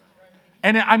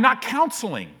 And I'm not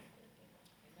counseling.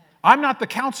 I'm not the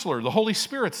counselor. The Holy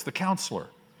Spirit's the counselor.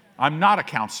 I'm not a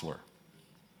counselor.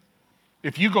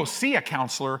 If you go see a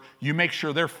counselor, you make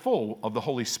sure they're full of the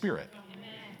Holy Spirit.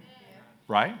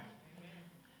 Right?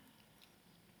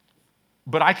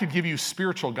 But I could give you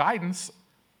spiritual guidance.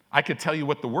 I could tell you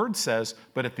what the Word says,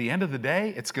 but at the end of the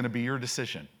day, it's going to be your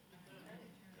decision.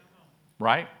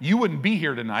 Right? You wouldn't be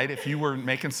here tonight if you were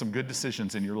making some good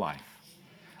decisions in your life.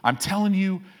 I'm telling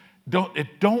you,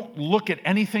 don't look at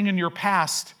anything in your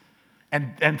past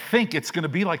and think it's going to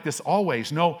be like this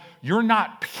always. No, you're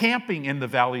not camping in the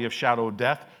valley of shadow of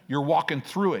death. You're walking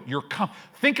through it.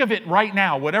 Think of it right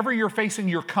now. Whatever you're facing,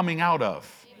 you're coming out of.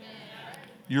 Amen.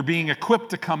 You're being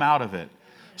equipped to come out of it.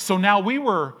 So now we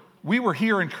were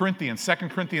here in Corinthians, 2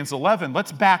 Corinthians 11.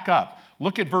 Let's back up.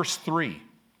 Look at verse 3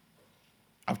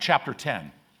 of chapter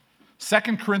 10. 2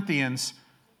 Corinthians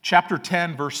chapter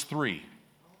 10, verse 3.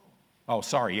 Oh,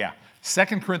 sorry, yeah.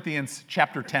 2 Corinthians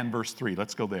chapter 10, verse 3.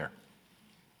 Let's go there.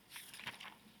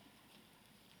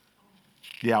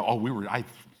 Yeah, we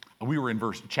were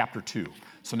in chapter 2.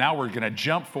 So now we're going to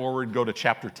jump forward, go to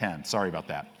chapter 10. Sorry about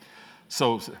that.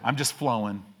 So I'm just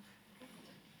flowing.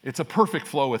 It's a perfect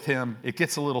flow with him. It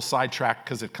gets a little sidetracked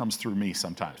because it comes through me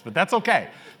sometimes, but that's okay.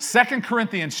 2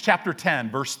 Corinthians chapter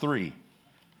 10, verse 3.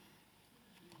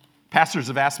 Pastors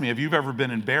have asked me, have you ever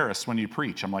been embarrassed when you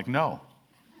preach? I'm like, no,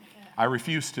 I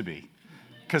refuse to be,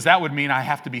 because that would mean I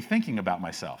have to be thinking about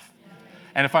myself.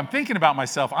 And if I'm thinking about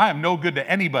myself, I am no good to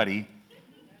anybody,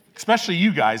 especially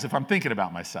you guys, if I'm thinking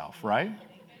about myself, right?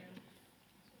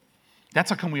 That's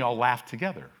how come we all laugh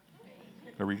together.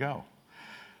 There we go.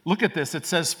 Look at this. It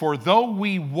says, for though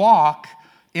we walk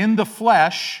in the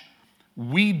flesh,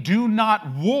 we do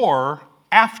not war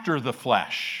after the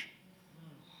flesh.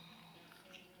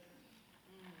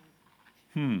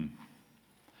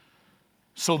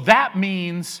 So that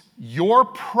means your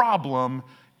problem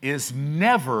is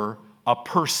never a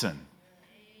person.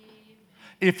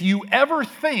 If you ever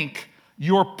think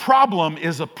your problem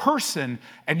is a person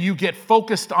and you get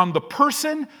focused on the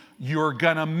person, you're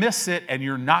going to miss it and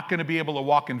you're not going to be able to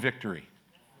walk in victory.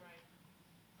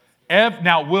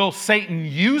 Now, will Satan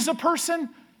use a person?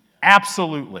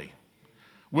 Absolutely.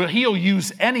 He'll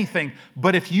use anything.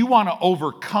 But if you want to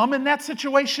overcome in that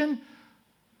situation,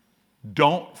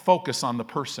 don't focus on the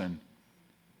person.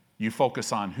 You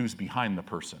focus on who's behind the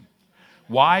person.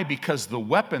 Why? Because the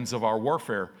weapons of our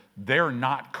warfare, they're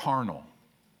not carnal,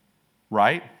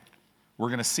 right? We're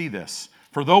going to see this.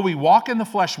 For though we walk in the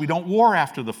flesh, we don't war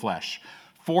after the flesh.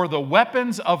 For the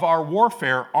weapons of our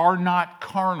warfare are not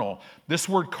carnal. This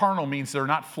word carnal means they're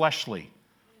not fleshly.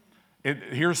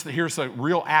 Here's a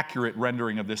real accurate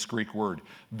rendering of this Greek word.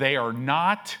 They are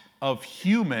not of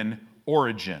human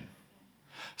origin.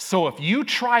 So if you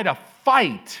try to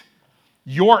fight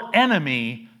your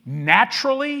enemy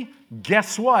naturally,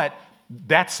 guess what?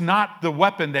 That's not the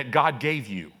weapon that God gave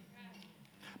you.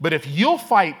 But if you'll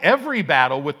fight every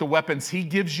battle with the weapons he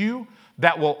gives you,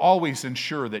 that will always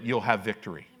ensure that you'll have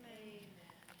victory.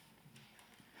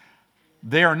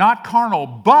 They are not carnal,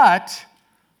 but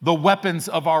the weapons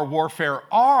of our warfare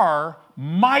are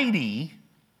mighty.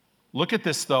 Look at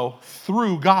this though,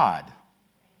 through God.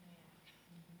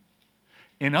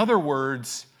 In other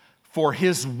words, for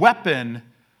his weapon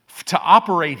to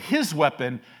operate his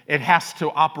weapon, it has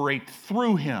to operate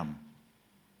through him.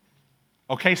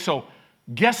 Okay, so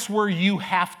guess where you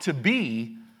have to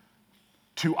be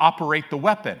to operate the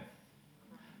weapon?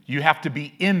 You have to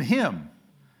be in him.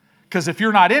 Because if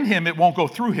you're not in him, it won't go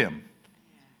through him.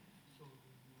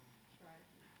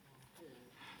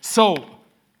 So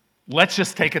let's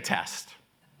just take a test.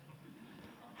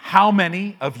 How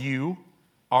many of you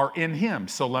are in him?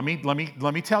 So let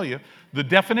me tell you. The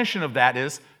definition of that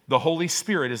is the Holy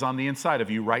Spirit is on the inside of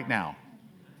you right now.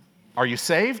 Are you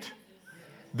saved?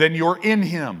 Then you're in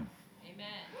him. Amen.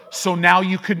 So now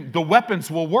the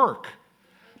weapons will work.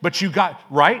 But you got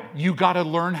to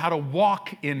learn how to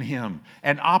walk in him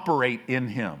and operate in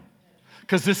him.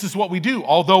 Because this is what we do.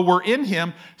 Although we're in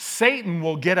him, Satan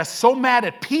will get us so mad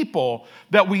at people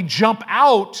that we jump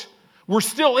out. We're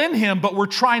still in him, but we're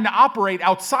trying to operate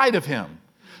outside of him.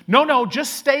 No,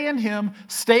 just stay in him,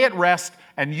 stay at rest,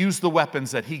 and use the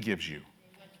weapons that he gives you.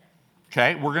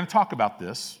 Okay, we're going to talk about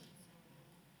this.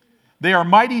 They are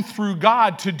mighty through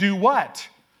God to do what?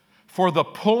 For the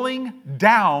pulling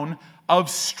down of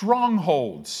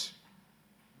strongholds.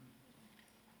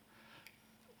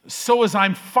 So as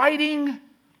I'm fighting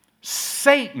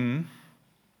Satan,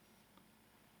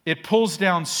 it pulls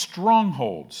down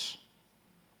strongholds.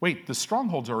 Wait, the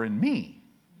strongholds are in me.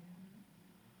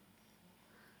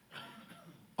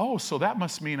 Oh, so that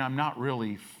must mean I'm not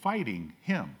really fighting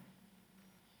him.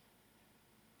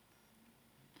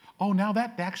 Oh, now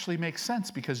that actually makes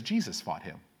sense because Jesus fought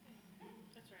him.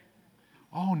 That's right.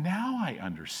 Oh, now I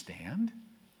understand.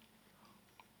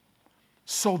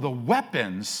 So the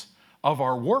weapons of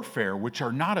our warfare, which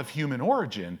are not of human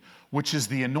origin, which is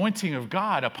the anointing of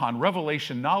God upon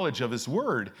revelation knowledge of his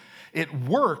word, it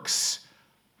works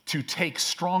to take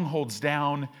strongholds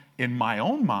down in my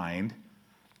own mind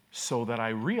so that I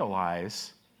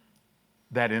realize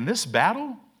that in this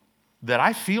battle that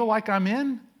I feel like I'm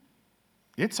in,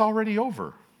 it's already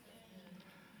over.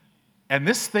 And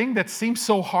this thing that seems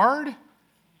so hard,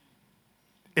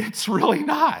 it's really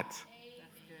not.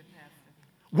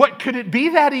 What, could it be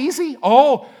that easy?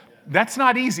 Oh, that's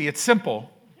not easy. It's simple.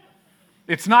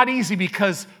 It's not easy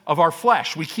because of our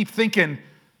flesh. We keep thinking,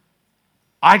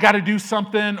 I got to do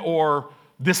something, or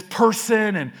this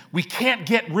person, and we can't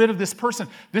get rid of this person.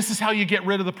 This is how you get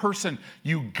rid of the person.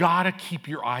 You got to keep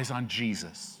your eyes on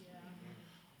Jesus.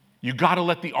 You got to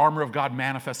let the armor of God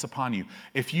manifest upon you.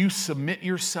 If you submit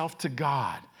yourself to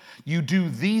God, you do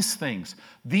these things.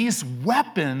 These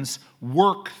weapons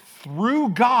work through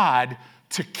God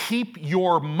to keep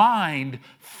your mind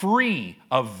free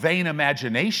of vain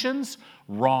imaginations,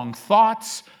 wrong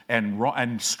thoughts,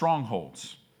 and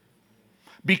strongholds.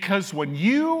 Because when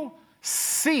you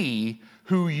see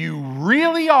who you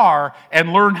really are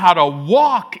and learn how to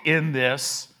walk in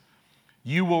this,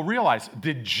 you will realize,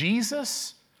 did you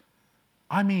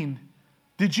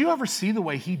ever see the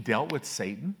way he dealt with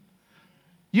Satan?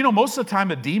 You know, most of the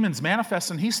time a demon's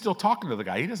manifesting, he's still talking to the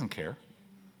guy. He doesn't care.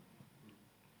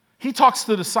 He talks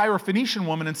to the Syrophoenician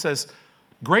woman and says,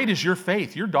 great is your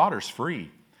faith. Your daughter's free.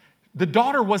 The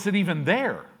daughter wasn't even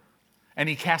there. And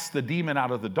he cast the demon out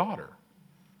of the daughter.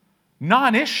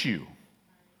 Non-issue.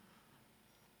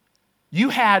 You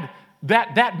had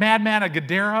that madman of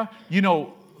Gadara, you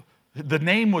know, the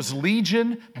name was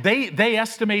Legion. They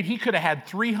estimate he could have had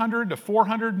 300 to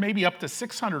 400, maybe up to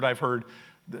 600, I've heard.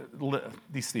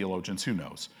 These theologians, who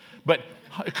knows? But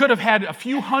it could have had a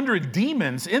few hundred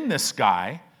demons in this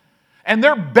guy. And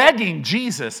they're begging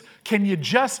Jesus, can you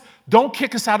just, don't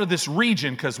kick us out of this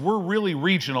region because we're really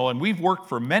regional and we've worked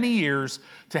for many years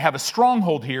to have a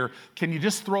stronghold here. Can you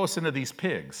just throw us into these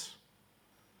pigs?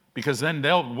 Because then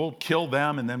we'll kill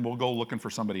them and then we'll go looking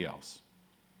for somebody else.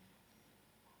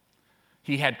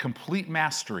 He had complete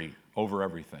mastery over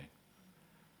everything.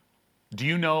 Do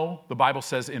you know the Bible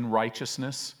says in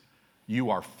righteousness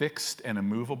you are fixed and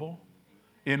immovable?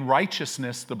 In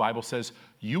righteousness, the Bible says,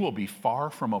 you will be far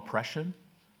from oppression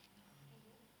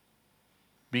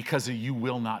because you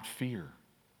will not fear.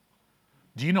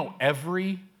 Do you know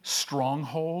every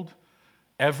stronghold,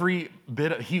 every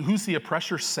bit of, who's the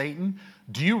oppressor? Satan.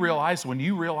 Do you realize when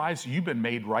you realize you've been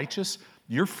made righteous,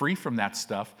 you're free from that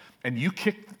stuff, and you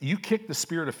kick the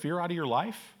spirit of fear out of your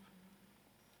life?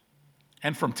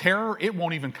 And from terror, it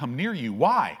won't even come near you.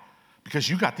 Why? Because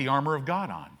you got the armor of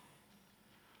God on.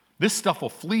 This stuff will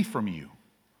flee from you.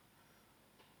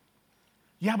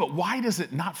 Yeah, but why does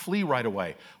it not flee right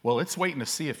away? Well, it's waiting to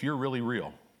see if you're really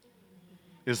real.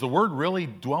 Is the word really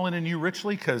dwelling in you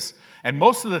richly? And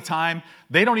most of the time,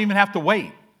 they don't even have to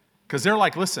wait. Because they're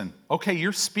like, listen, okay,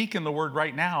 you're speaking the word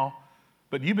right now,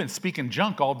 but you've been speaking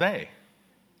junk all day.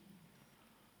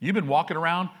 You've been walking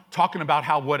around talking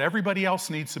about what everybody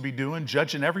else needs to be doing,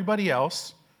 judging everybody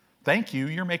else. Thank you,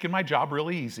 you're making my job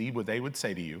really easy, what they would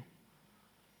say to you.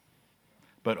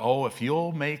 But if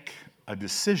you'll make a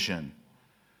decision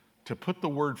to put the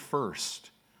word first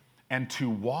and to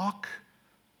walk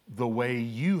the way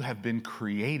you have been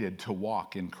created to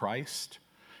walk in Christ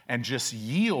and just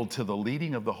yield to the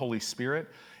leading of the Holy Spirit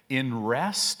in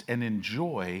rest and in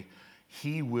joy,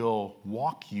 he will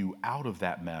walk you out of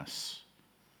that mess.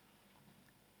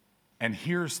 And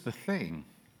here's the thing.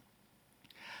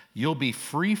 You'll be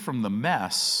free from the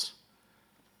mess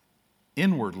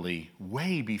inwardly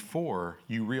way before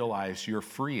you realize you're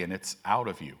free and it's out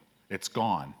of you. It's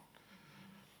gone.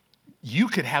 You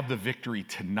could have the victory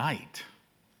tonight.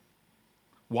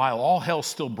 While all hell's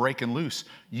still breaking loose,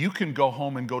 you can go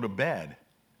home and go to bed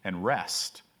and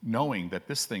rest, knowing that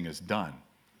this thing is done.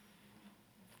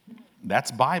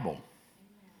 That's Bible.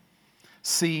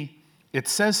 See, it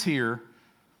says here,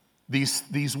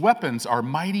 these weapons are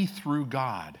mighty through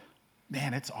God.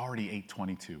 Man, it's already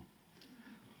 8:22.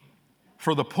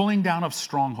 For the pulling down of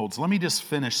strongholds. Let me just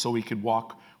finish so we could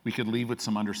leave with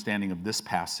some understanding of this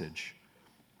passage.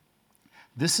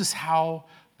 This is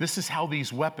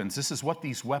what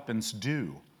these weapons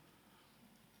do.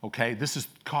 Okay?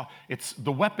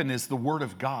 The weapon is the word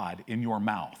of God in your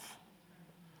mouth.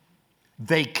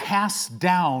 They cast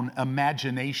down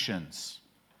imaginations.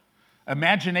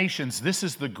 Imaginations, this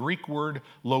is the Greek word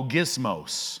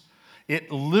logismos. It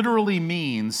literally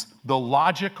means the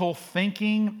logical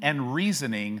thinking and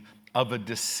reasoning of a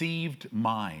deceived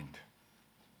mind.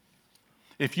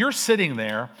 If you're sitting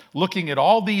there looking at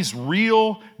all these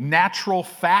real, natural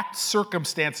fact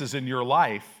circumstances in your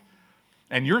life,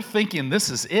 and you're thinking this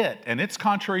is it, and it's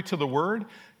contrary to the word,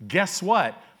 guess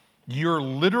what?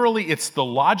 It's the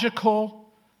logical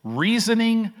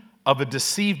reasoning of a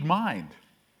deceived mind.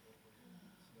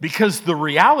 Because the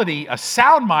reality, a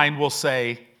sound mind will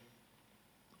say,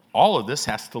 all of this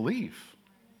has to leave.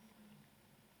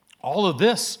 All of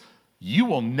this, you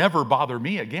will never bother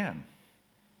me again.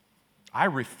 I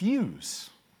refuse.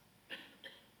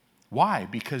 Why?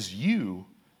 Because you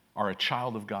are a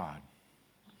child of God.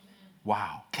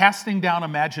 Wow. Casting down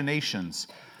imaginations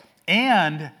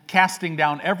and casting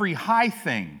down every high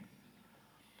thing.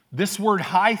 This word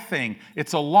high thing,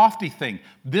 it's a lofty thing.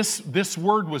 This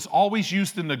word was always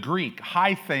used in the Greek.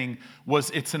 High thing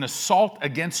it's an assault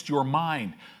against your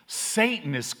mind.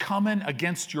 Satan is coming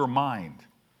against your mind.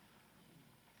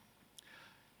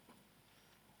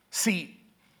 See,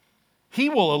 he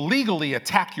will illegally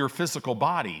attack your physical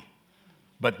body,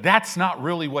 but that's not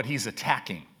really what he's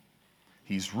attacking.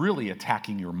 He's really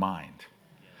attacking your mind.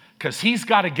 Because he's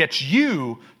got to get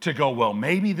you to go, well,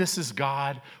 maybe this is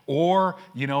God, or,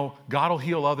 God will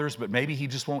heal others, but maybe he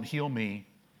just won't heal me.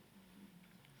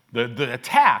 The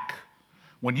attack,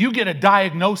 when you get a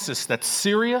diagnosis that's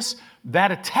serious,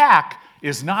 that attack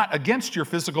is not against your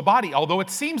physical body, although it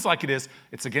seems like it is,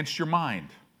 it's against your mind.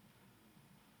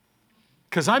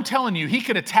 Because I'm telling you, he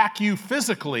could attack you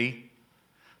physically,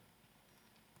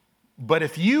 but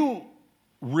if you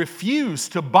refuse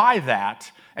to buy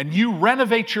that and you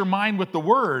renovate your mind with the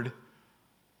word,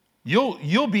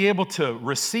 you'll be able to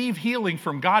receive healing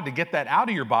from God to get that out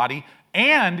of your body,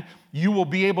 and you will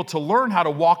be able to learn how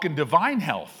to walk in divine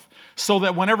health so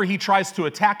that whenever he tries to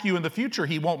attack you in the future,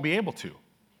 he won't be able to.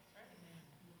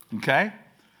 Okay?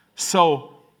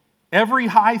 So every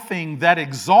high thing that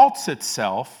exalts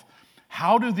itself,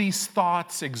 how do these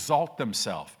thoughts exalt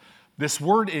themselves? This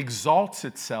word exalts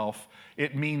itself,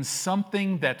 it means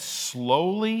something that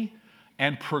slowly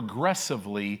and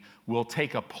progressively will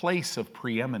take a place of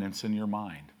preeminence in your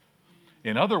mind.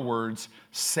 In other words,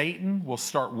 Satan will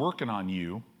start working on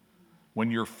you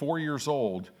when you're 4 years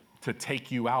old to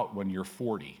take you out when you're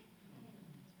 40.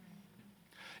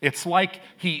 It's like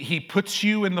he puts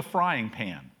you in the frying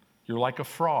pan. You're like a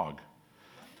frog.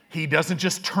 He doesn't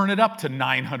just turn it up to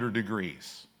 900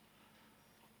 degrees.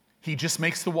 He just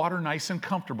makes the water nice and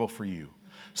comfortable for you.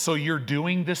 So you're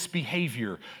doing this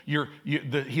behavior.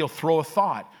 He'll throw a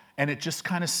thought, and it just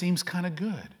kind of seems kind of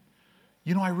good.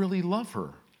 I really love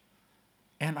her,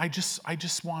 and I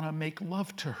just want to make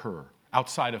love to her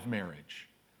outside of marriage.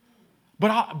 But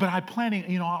I'm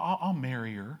planning. I'll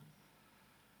marry her,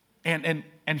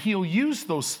 and he'll use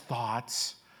those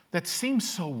thoughts that seem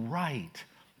so right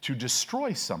to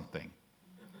destroy something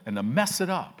and to mess it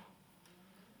up.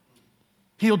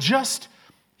 He'll just.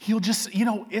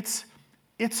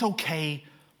 It's okay.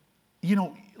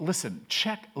 Listen,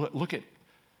 look at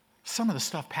some of the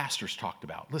stuff pastors talked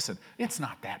about. Listen, it's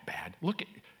not that bad.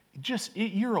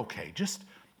 You're okay. Just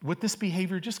with this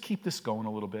behavior, just keep this going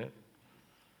a little bit.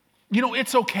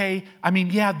 It's okay.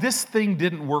 This thing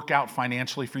didn't work out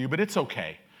financially for you, but it's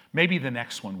okay. Maybe the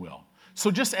next one will.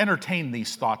 So just entertain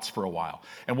these thoughts for a while.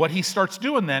 And what he starts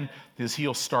doing then is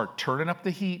he'll start turning up the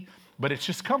heat, but it's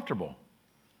just comfortable.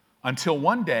 Until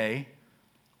one day,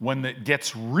 when it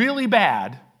gets really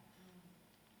bad,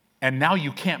 and now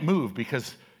you can't move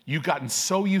because you've gotten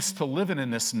so used to living in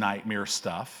this nightmare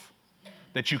stuff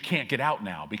that you can't get out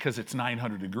now because it's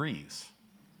 900 degrees.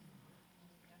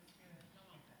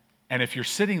 And if you're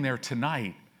sitting there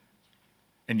tonight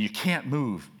and you can't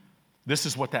move, this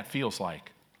is what that feels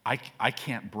like. I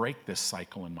can't break this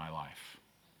cycle in my life.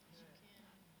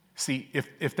 See,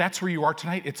 if that's where you are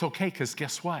tonight, it's okay, because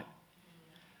guess what?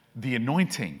 The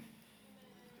anointing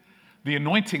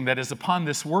that is upon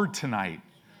this word tonight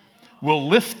will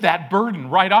lift that burden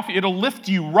right off. It'll lift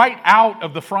you right out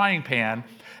of the frying pan,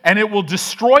 and it will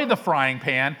destroy the frying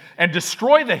pan and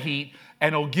destroy the heat,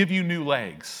 and it'll give you new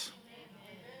legs.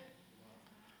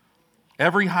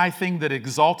 Every high thing that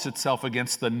exalts itself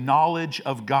against the knowledge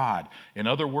of God. In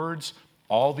other words,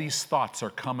 all these thoughts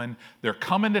are coming. They're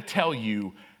coming to tell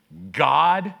you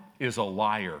God is a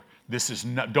liar.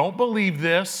 Don't believe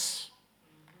this.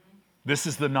 This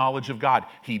is the knowledge of God.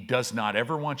 He does not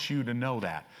ever want you to know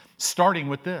that. Starting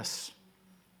with this.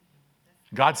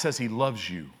 God says He loves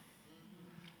you,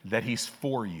 that He's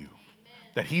for you,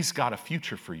 that He's got a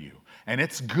future for you. And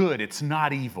it's good, it's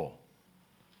not evil.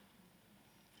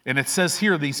 And it says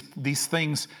here, these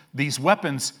things, these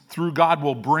weapons through God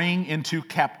will bring into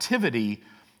captivity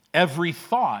every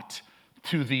thought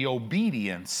to the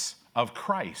obedience of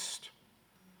Christ.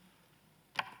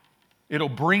 It'll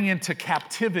bring into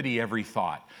captivity every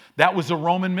thought. That was a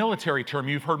Roman military term.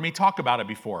 You've heard me talk about it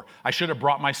before. I should have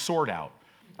brought my sword out.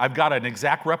 I've got an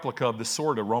exact replica of the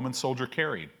sword a Roman soldier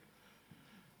carried.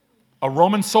 A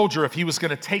Roman soldier, if he was going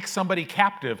to take somebody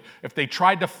captive, if they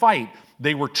tried to fight,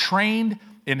 they were trained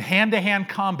in hand-to-hand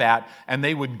combat, and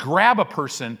they would grab a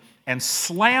person and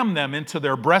slam them into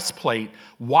their breastplate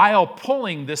while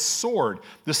pulling this sword.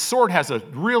 This sword has a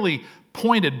really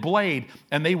pointed blade,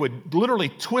 and they would literally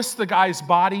twist the guy's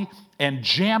body and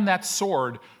jam that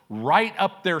sword right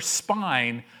up their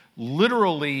spine,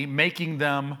 literally making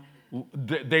them,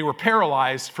 they were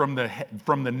paralyzed from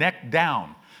the neck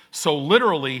down. So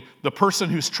literally, the person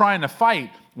who's trying to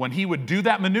fight, when he would do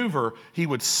that maneuver, he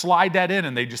would slide that in,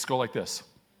 and they'd just go like this.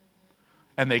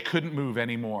 And they couldn't move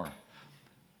anymore.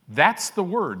 That's the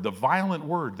word, the violent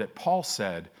word that Paul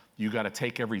said, you got to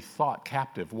take every thought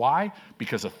captive. Why?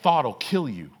 Because a thought will kill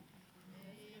you.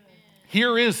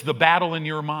 Here is the battle in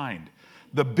your mind.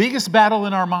 The biggest battle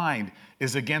in our mind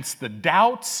is against the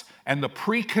doubts and the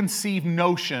preconceived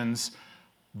notions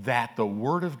that the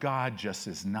Word of God just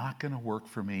is not going to work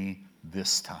for me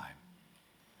this time.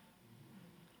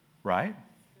 Right?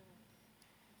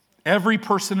 Every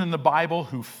person in the Bible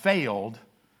who failed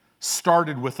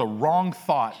started with a wrong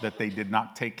thought that they did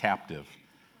not take captive.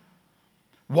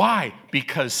 Why?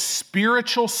 Because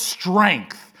spiritual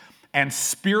strength and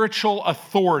spiritual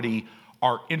authority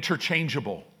are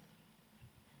interchangeable.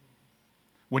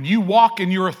 When you walk in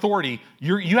your authority,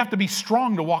 you have to be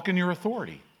strong to walk in your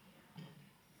authority.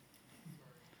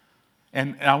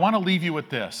 And I want to leave you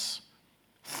with this.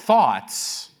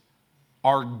 Thoughts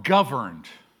are governed,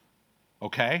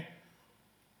 okay,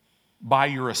 by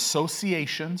your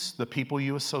associations, the people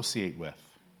you associate with,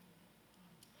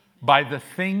 by the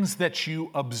things that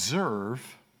you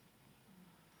observe,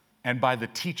 and by the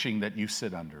teaching that you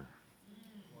sit under.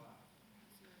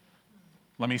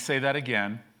 Let me say that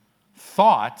again.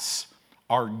 Thoughts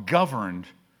are governed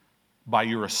by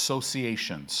your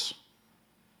associations,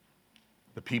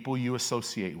 the people you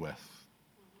associate with,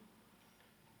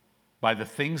 by the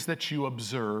things that you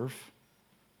observe,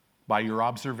 by your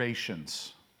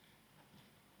observations,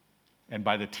 and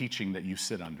by the teaching that you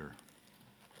sit under.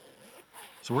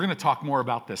 So we're going to talk more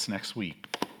about this next week.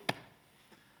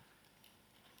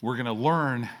 We're going to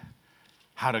learn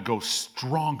how to go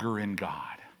stronger in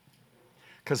God.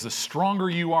 Because the stronger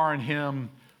you are in Him,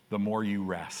 the more you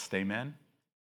rest. Amen?